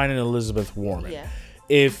Joe Biden and Elizabeth Warren,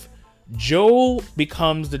 if Joe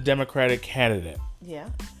becomes the Democratic candidate,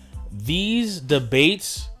 these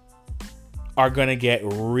debates are gonna get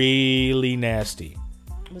really nasty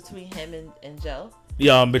between him and Joe.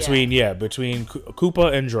 Between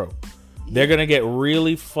Koopa and Joe, they're gonna get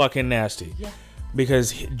really fucking nasty.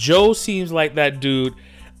 Because Joe seems like that dude.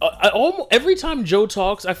 Every time Joe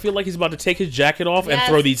talks, I feel like he's about to take his jacket off and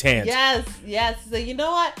throw these hands. Yes. So you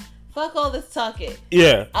know what? Fuck all this talking.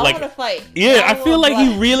 Yeah, I want to fight. Yeah, I feel like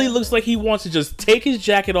he really looks like he wants to just take his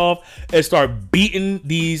jacket off and start beating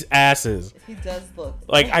these asses. He does look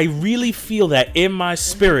like, I really feel that in my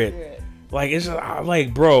spirit. Like, it's just,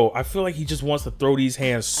 like, bro, I feel like he just wants to throw these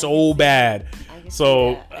hands so bad.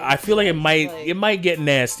 So I feel like it might get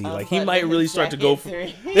nasty. Like, he might really start to go for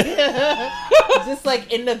just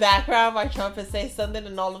like in the background while Trump is saying something,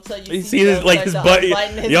 and all of a sudden you see his, like, his butt.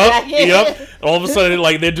 Yep. All of a sudden,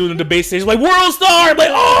 like, they're doing the debate stage, like, world star. I'm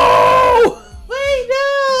like, oh, wait,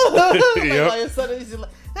 no. Like, all of a sudden he's just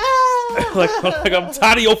like, ah. like I'm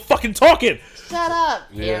tired of your fucking talking. Shut up.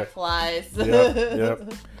 Air flies.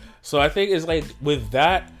 Yep. So I think it's like with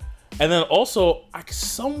that, and then also I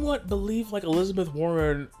somewhat believe like Elizabeth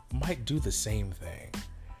Warren might do the same thing.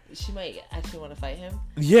 She might actually want to fight him.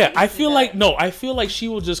 Yeah, I feel like she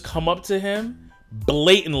will just come up to him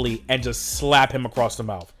blatantly and just slap him across the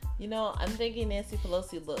mouth. You know, I'm thinking Nancy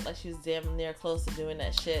Pelosi looked like she was damn near close to doing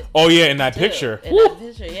that shit. Oh yeah, in that picture. That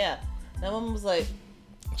picture, yeah. That woman was like,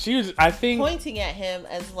 she was, I think, pointing at him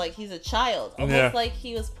as like he's a child, almost like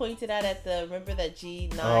he was pointed at the, remember that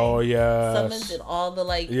G9 summons, and all the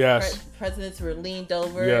like presidents were leaned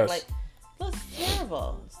over. Like, looks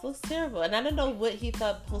terrible. This looks terrible, and I don't know what he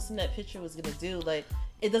thought posting that picture was gonna do. Like,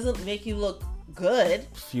 it doesn't make you look good.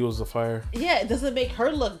 Fuels the fire. Yeah, it doesn't make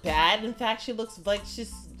her look bad. In fact, she looks like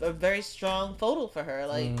she's a very strong photo for her.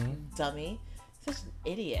 Like, dummy. Such an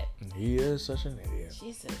idiot. He is such an idiot.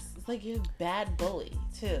 Jesus. It's like you're a bad bully,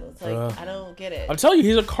 too. It's like, I don't get it. I'm telling you,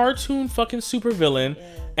 he's a cartoon fucking supervillain,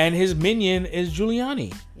 and his minion is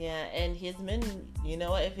Giuliani. Yeah, and his minion, you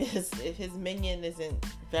know what? If his minion isn't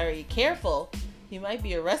very careful, he might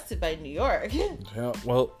be arrested by New York. Yeah,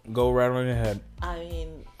 well, go right on your head. I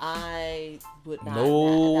mean, I would not.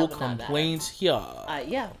 No complaints here.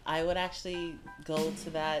 Yeah, I would actually go to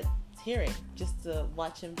that hearing just to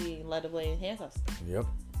watch him being led away in handcuffs. Yep.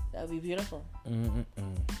 That would be beautiful.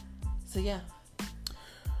 So yeah.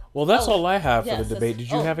 Well, that's all I have for the debate.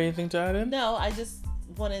 Did you have anything to add in? No, I just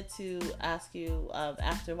wanted to ask you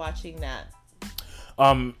after watching that.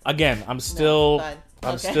 Again, I'm still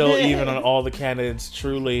even on all the candidates.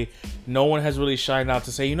 Truly, no one has really shined out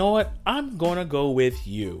to say, you know what, I'm gonna go with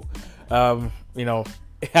you. You know,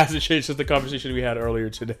 it hasn't changed since the conversation we had earlier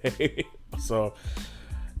today. So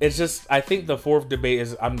it's just, I think the fourth debate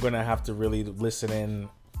is I'm gonna have to really listen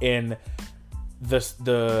in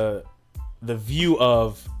the view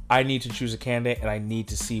of I need to choose a candidate and I need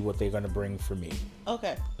to see what they're gonna bring for me.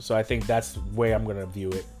 Okay. So I think that's the way I'm gonna view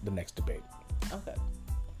it the next debate. Okay.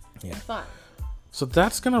 Yeah. Fine. So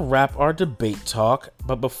that's going to wrap our debate talk.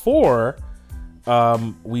 But before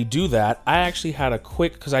we do that, I actually had a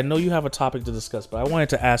quick, because I know you have a topic to discuss, but I wanted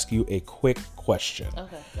to ask you a quick question.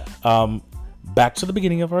 Okay. Go. Back to the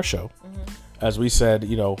beginning of our show. As we said,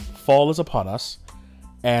 fall is upon us.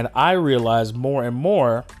 And I realize more and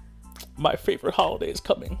more my favorite holiday is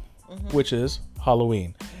coming, which is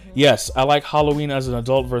Halloween. Yes, I like Halloween as an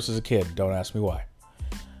adult versus a kid. Don't ask me why.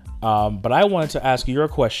 But I wanted to ask you a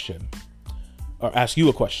question.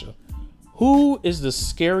 Who is the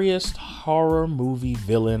scariest horror movie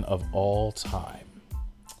villain of all time?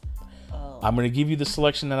 Oh. I'm going to give you the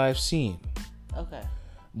selection that I've seen. Okay.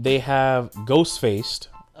 They have Ghostface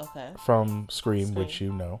from Scream, which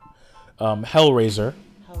you know. Hellraiser.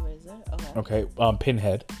 Okay.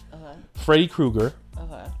 Pinhead. Freddy Krueger.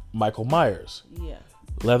 Michael Myers. Yeah.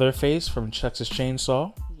 Leatherface from Texas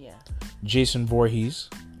Chainsaw. Yeah. Jason Voorhees,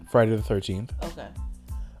 Friday the 13th. Okay.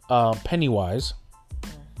 Pennywise.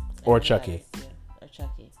 Or Chucky. Yeah. Or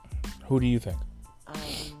Chucky. Who do you think?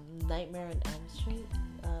 Nightmare on Elm Street.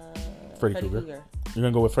 Freddy Krueger. You're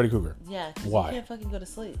gonna go with Freddy Krueger. Yeah. Why? You can't fucking go to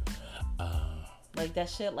sleep. Like that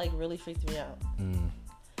shit like really freaked me out.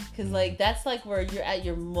 Cause like that's like where you're at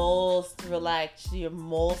your most relaxed, you're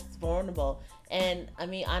most vulnerable. And I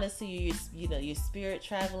mean, honestly, you spirit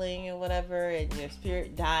traveling and whatever, and your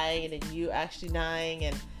spirit dying, and you actually dying,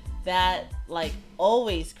 and that like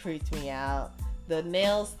always creeped me out. The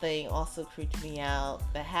nails thing also creeped me out.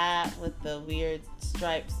 The hat with the weird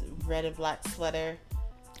stripes, red and black sweater.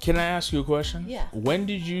 Can I ask you a question? Yeah. When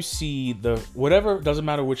did you see doesn't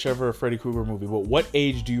matter whichever Freddy Krueger movie, but what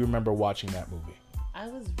age do you remember watching that movie? I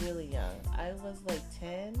was really young. I was like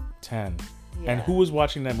 10. 10. Yeah. And who was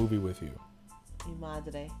watching that movie with you? Your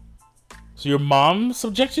madre. So your mom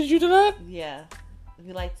subjected you to that? Yeah.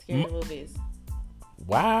 We liked scary movies.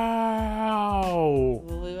 Wow.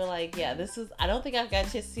 We were like, yeah, this is... I don't think I got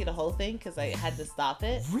a chance to see the whole thing because I had to stop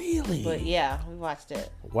it. Really? But yeah, we watched it.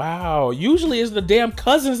 Wow. Usually it's the damn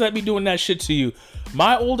cousins that be doing that shit to you.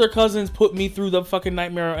 My older cousins put me through the fucking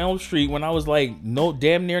Nightmare on Elm Street when I was like,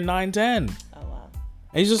 damn near 9, 10. Oh, wow.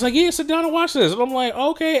 And he's just like, yeah, sit down and watch this. And I'm like,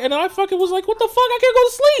 okay. And I fucking was like, what the fuck? I can't go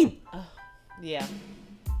to sleep. Yeah.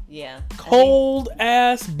 Yeah. Cold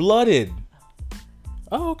ass blooded.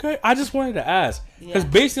 Oh, okay. I just wanted to ask. Because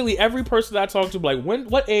basically every person that I talked to, like,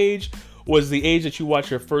 what age was the age that you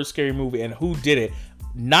watched your first scary movie and who did it?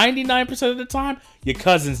 99% of the time, your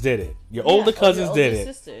cousins did it. Your older cousins did it.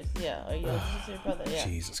 Sisters. Yeah. Or your older sister, brother. Yeah.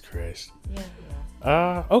 Jesus Christ.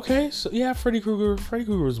 Yeah. Okay. So, yeah, Freddy Krueger. Freddy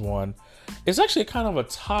Krueger's one. It's actually kind of a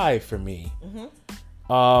tie for me.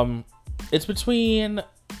 It's between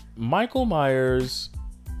Michael Myers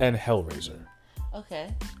and Hellraiser.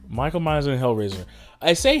 Okay. Michael Myers and Hellraiser.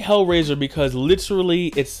 I say Hellraiser because literally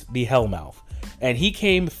it's the Hellmouth. And he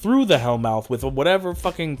came through the Hellmouth with whatever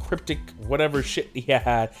fucking cryptic whatever shit he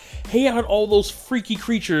had. He had all those freaky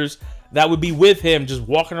creatures that would be with him just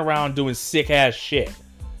walking around doing sick ass shit.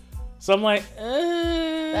 So I'm like,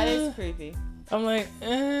 That is creepy. I'm like,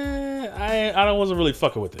 I wasn't really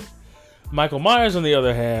fucking with it. Michael Myers, on the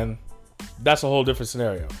other hand, that's a whole different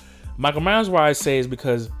scenario. Michael Myers, why I say, is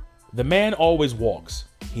because the man always walks.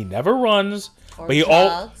 He never runs, but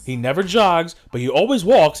he never jogs, but he always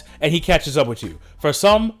walks and he catches up with you for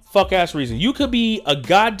some fuck ass reason. You could be a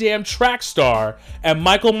goddamn track star and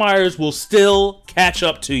Michael Myers will still catch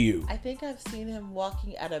up to you. I think I've seen him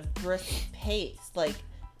walking at a brisk pace. Like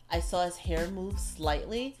I saw his hair move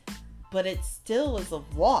slightly, but it still was a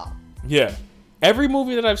walk. Yeah. Every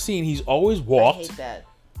movie that I've seen, he's always walked. I hate that.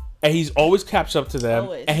 And he's always catch up to them.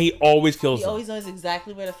 Always. And he always kills them. He always knows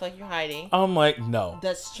exactly where the fuck you're hiding. I'm like, no.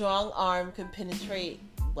 That strong arm can penetrate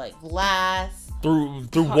like glass. Through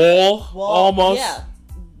wall almost.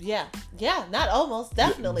 Yeah. Not almost.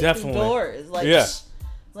 Definitely. Definitely. Through doors. Like,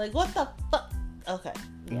 like what the fuck? Okay.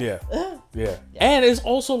 Yeah. And it's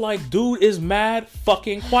also like, dude is mad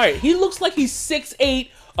fucking quiet. He looks like he's 6'8",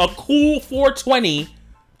 a cool 420.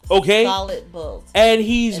 Okay? Solid build. And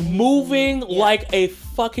he's moving like a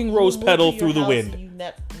fucking rose petal through the wind.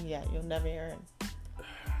 You'll never hear him.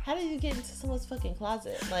 How did you get into someone's fucking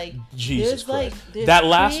closet? Like, Jesus Christ. That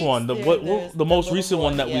last one, the most recent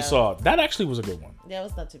one that we saw, that actually was a good one. Yeah, it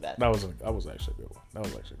was not too bad. That was actually a good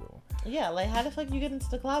one. Yeah, like how the fuck you get into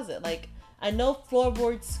the closet? Like, I know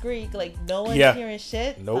floorboards scrick, like no one's hearing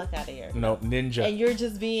shit. Nope. Fuck out of here. No, ninja. And you're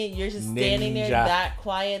just standing there that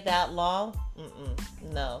quiet, that long.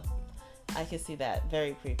 No, I can see that.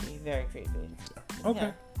 Very creepy. Very creepy.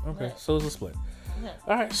 Okay. Okay. So it's a split. Yeah.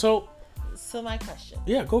 All right. So my question.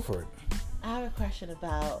 Yeah, go for it. I have a question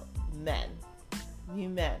about men. You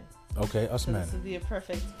men. Okay, us men. This would be a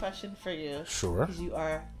perfect question for you. Sure. Because you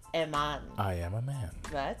are a man. I am a man.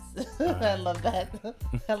 That's I love that.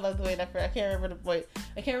 I love the way that I can't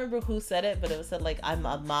remember who said it, but it was said like I'm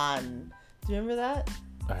a man. Do you remember that?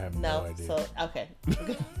 I have no idea. So okay.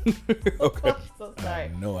 Okay. I'm so I sorry.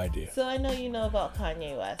 have no idea. So I know you know about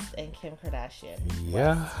Kanye West and Kim Kardashian.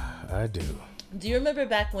 Yeah, I do. Do you remember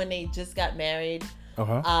back when they just got married?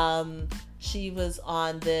 She was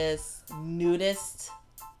on this nudist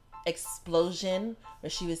explosion where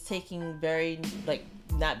she was taking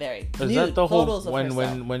not very Is nude that the photos whole of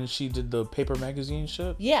herself. when she did the paper magazine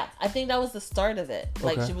shit? Yeah, I think that was the start of it.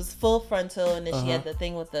 Like Okay. she was full frontal, and then she had the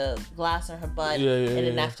thing with the glass on her butt. Yeah, and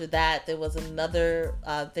then yeah. after that, there was another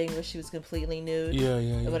thing where she was completely nude.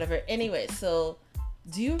 Yeah. Or whatever. Anyway, so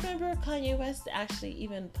do you remember Kanye West actually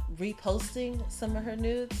even reposting some of her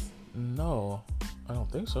nudes? No, I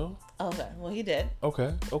don't think so. Okay, well he did,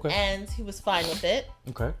 Okay. and he was fine with it,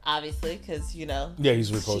 Okay. obviously, because Yeah, he's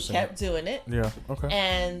she reposting kept it. doing it. Yeah. Okay.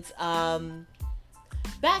 And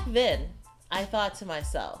back then, I thought to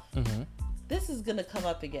myself, Mm-hmm. this is gonna come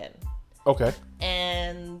up again. Okay.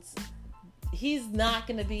 And he's not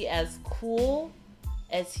going to be as cool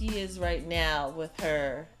as he is right now with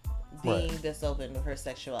her being this open with her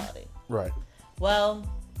sexuality. Right. Well,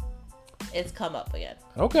 it's come up again.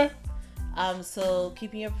 Okay. So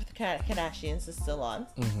Keeping Up with the Kardashians is still on.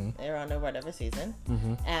 Mm-hmm. They're on their whatever season.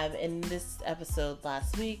 Mm-hmm. In this episode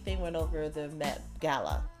last week, they went over the Met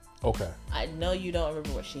Gala. Okay. I know you don't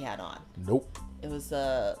remember what she had on. Nope. It was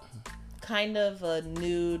a kind of a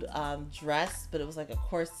nude dress, but it was like a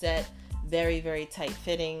corset, very, very tight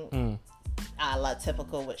fitting, a la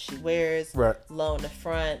typical what she wears. Right. Low in the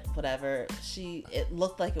front, whatever. It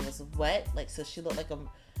looked like it was wet, like so she looked like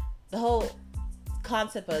the whole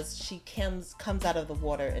concept was she comes out of the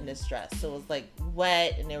water in this dress, so it was like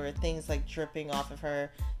wet, and there were things like dripping off of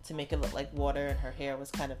her to make it look like water, and her hair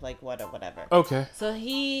was kind of like wet or whatever. Okay. So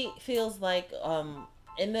he feels like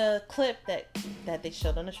in the clip that they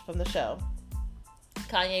showed from the show,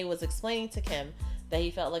 Kanye was explaining to Kim that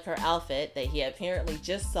he felt like her outfit that he apparently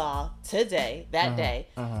just saw today, that day,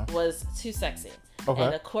 was too sexy. Okay.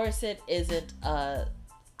 And a corset isn't a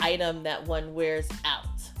item that one wears out,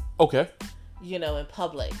 Okay. in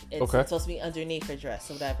public. It's Okay. supposed to be underneath her dress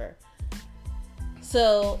or whatever.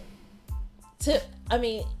 So,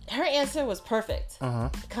 her answer was perfect.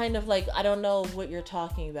 Kind of like, I don't know what you're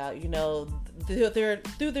talking about.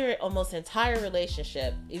 Through their almost entire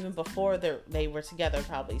relationship, even before they were together,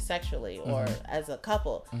 probably sexually or as a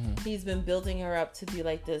couple, he's been building her up to be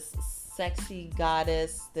like this sexy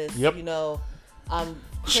goddess. This,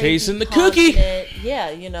 chasing the confident, cookie.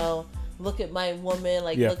 Yeah, look at my woman,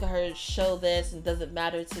 like look at her, show this, and doesn't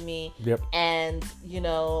matter to me. Yep. And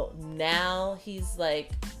now he's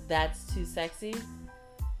like, that's too sexy.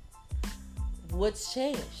 What's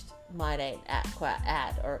changed? Might I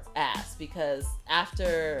add or ask, because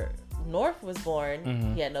after North was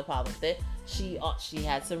born, he had no problem with it. She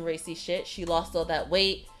had some racy shit. She lost all that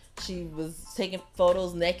weight. She was taking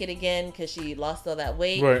photos naked again because she lost all that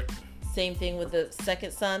weight. Right. Same thing with the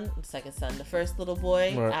the first little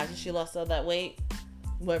boy. Right. After she lost all that weight,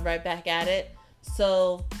 went right back at it.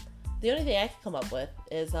 So the only thing I can come up with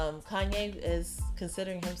is Kanye is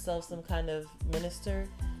considering himself some kind of minister,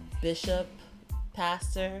 bishop,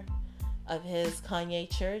 pastor of his Kanye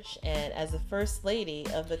church, and as the first lady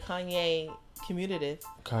of the Kanye community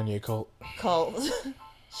Kanye cult.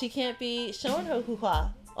 she can't be showing her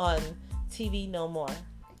hoo-ha on TV no more.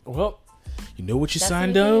 Well, you know what you That's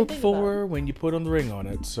signed the only up thing I think for when you put on the ring on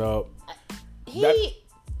it. So he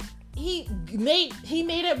made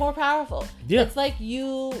it more powerful. Yeah. It's like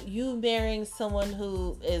you marrying someone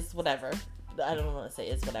who is whatever. I don't want to say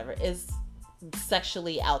is whatever, is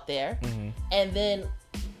sexually out there, and then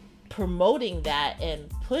promoting that and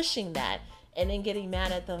pushing that, and then getting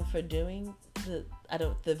mad at them for doing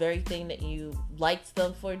the very thing that you liked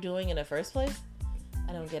them for doing in the first place.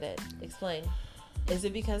 I don't get it. Explain. Is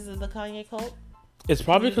it because of the Kanye cult? It's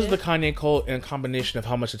probably because of the Kanye cult and a combination of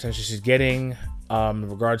how much attention she's getting in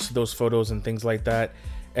regards to those photos and things like that.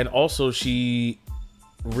 And also she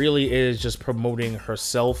really is just promoting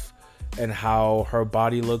herself and how her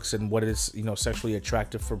body looks and what is, sexually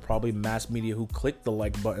attractive for probably mass media who click the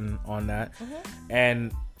like button on that.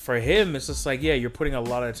 And for him, it's just like, yeah, you're putting a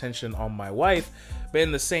lot of attention on my wife. But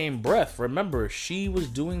in the same breath, remember, she was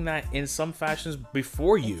doing that in some fashions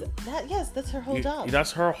before you. That's her whole job.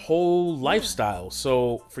 That's her whole lifestyle.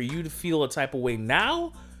 So for you to feel a type of way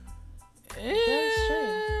now,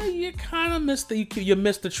 you kind of missed you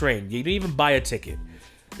missed the train. You didn't even buy a ticket.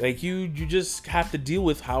 Like you just have to deal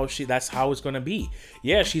with that's how it's gonna be.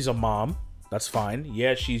 Yeah, she's a mom. That's fine.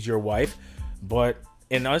 Yeah, she's your wife. But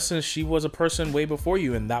in essence, she was a person way before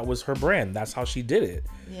you, and that was her brand. That's how she did it.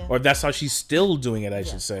 Yeah. Or that's how she's still doing it, I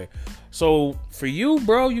should say. So for you,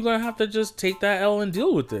 bro, you're going to have to just take that L and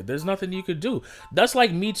deal with it. There's nothing you could do. That's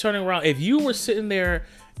like me turning around. If you were sitting there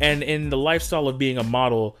and in the lifestyle of being a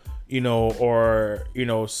model, or,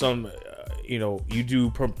 some, you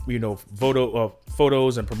do,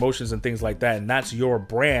 photos and promotions and things like that, and that's your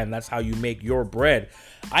brand. That's how you make your bread.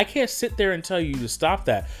 I can't sit there and tell you to stop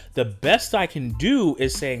that. The best I can do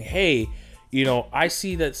is saying, hey, I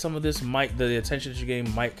see that some of this the attention that you're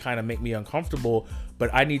getting might kind of make me uncomfortable, but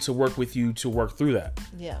I need to work with you to work through that.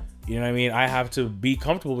 Yeah. You know what I mean? I have to be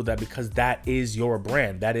comfortable with that because that is your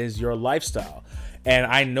brand. That is your lifestyle. And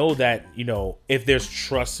I know that, if there's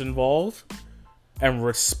trust involved and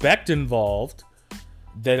respect involved,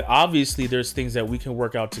 then obviously there's things that we can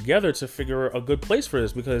work out together to figure a good place for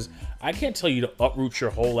this, because I can't tell you to uproot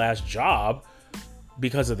your whole ass job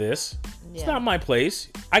because of this. It's not my place.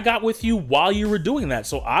 I got with you while you were doing that.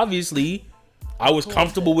 So obviously I was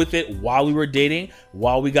comfortable with it while we were dating,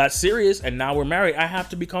 while we got serious, and now we're married. I have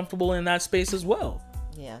to be comfortable in that space as well.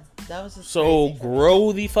 Yeah. That was just so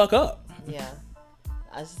grow the fuck up. Yeah.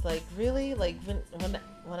 I was just like, really? Like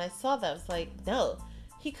when I saw that, I was like, no,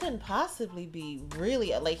 he couldn't possibly be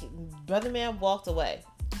really like Brother Man walked away.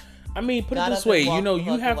 I mean, put it this way,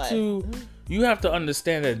 you have to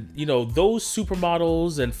understand that, those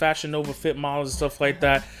supermodels and Fashion Nova fit models and stuff like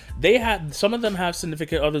that, some of them have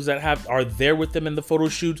significant others that are there with them in the photo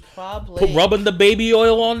shoots, rubbing the baby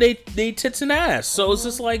oil on they tits and ass. So it's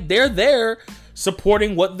just like they're there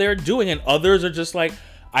supporting what they're doing, and others are just like,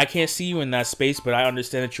 I can't see you in that space, but I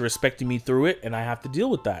understand that you're respecting me through it, and I have to deal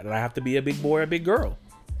with that, and I have to be a big boy or a big girl.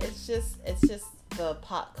 It's just the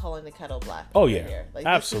pot calling the kettle black. Oh yeah, like,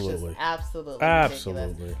 absolutely, absolutely,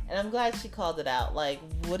 ridiculous. And I'm glad she called it out. Like,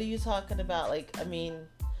 what are you talking about? Like, I mean,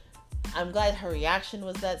 I'm glad her reaction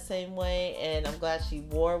was that same way, and I'm glad she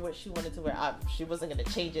wore what she wanted to wear. She wasn't gonna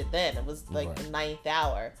change it then. It was like the 9th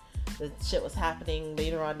hour. The shit was happening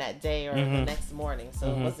later on that day or the next morning,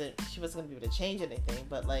 so she wasn't gonna be able to change anything.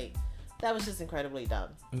 But like, that was just incredibly dumb.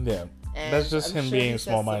 Yeah, and that's just him being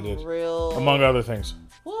small-minded, among other things.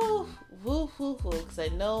 Woo. Because I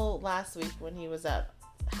know last week when he was at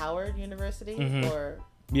Howard University, or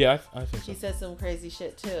I think so. He said some crazy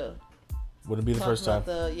shit too. Wouldn't be the first time.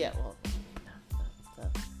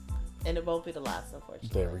 And it won't be the last, unfortunately.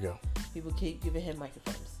 There we go. People keep giving him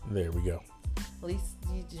microphones. There we go. At least,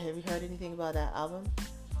 have you heard anything about that album?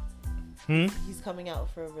 He's coming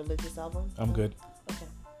out for a religious album. I'm good. Okay.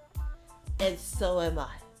 And so am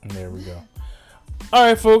I. There we go. All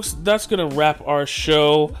right, folks, that's gonna wrap our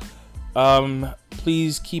show.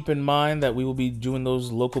 Please keep in mind that we will be doing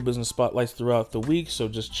those local business spotlights throughout the week, so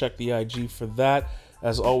just check the IG for that.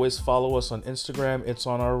 As always, follow us on Instagram. It's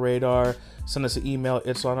on our radar. Send us an email.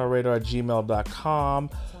 It's on our radar at gmail.com,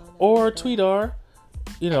 or tweet our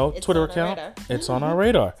Twitter account. It's on our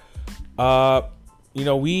radar.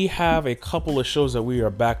 We have a couple of shows that we are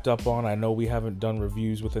backed up on. I know we haven't done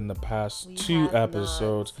reviews within the past 2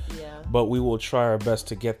 episodes, but we will try our best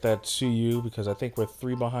to get that to you, because I think we're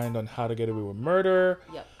 3 behind on How to Get Away with Murder.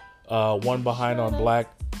 1 behind on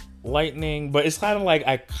Black Lightning, but it's kind of like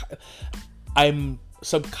I'm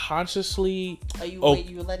subconsciously.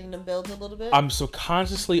 You letting them build a little bit? I'm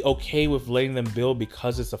subconsciously okay with letting them build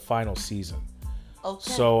because it's the final season.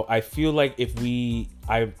 Okay. So I feel like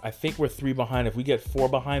I think we're 3 behind. If we get 4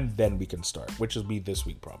 behind, then we can start, which will be this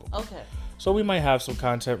week probably. Okay. So we might have some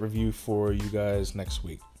content review for you guys next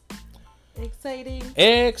week.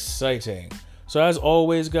 Exciting. So as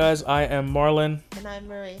always, guys, I am Marlon. And I'm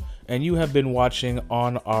Marie. And you have been watching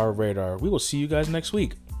On Our Radar. We will see you guys next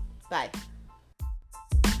week. Bye.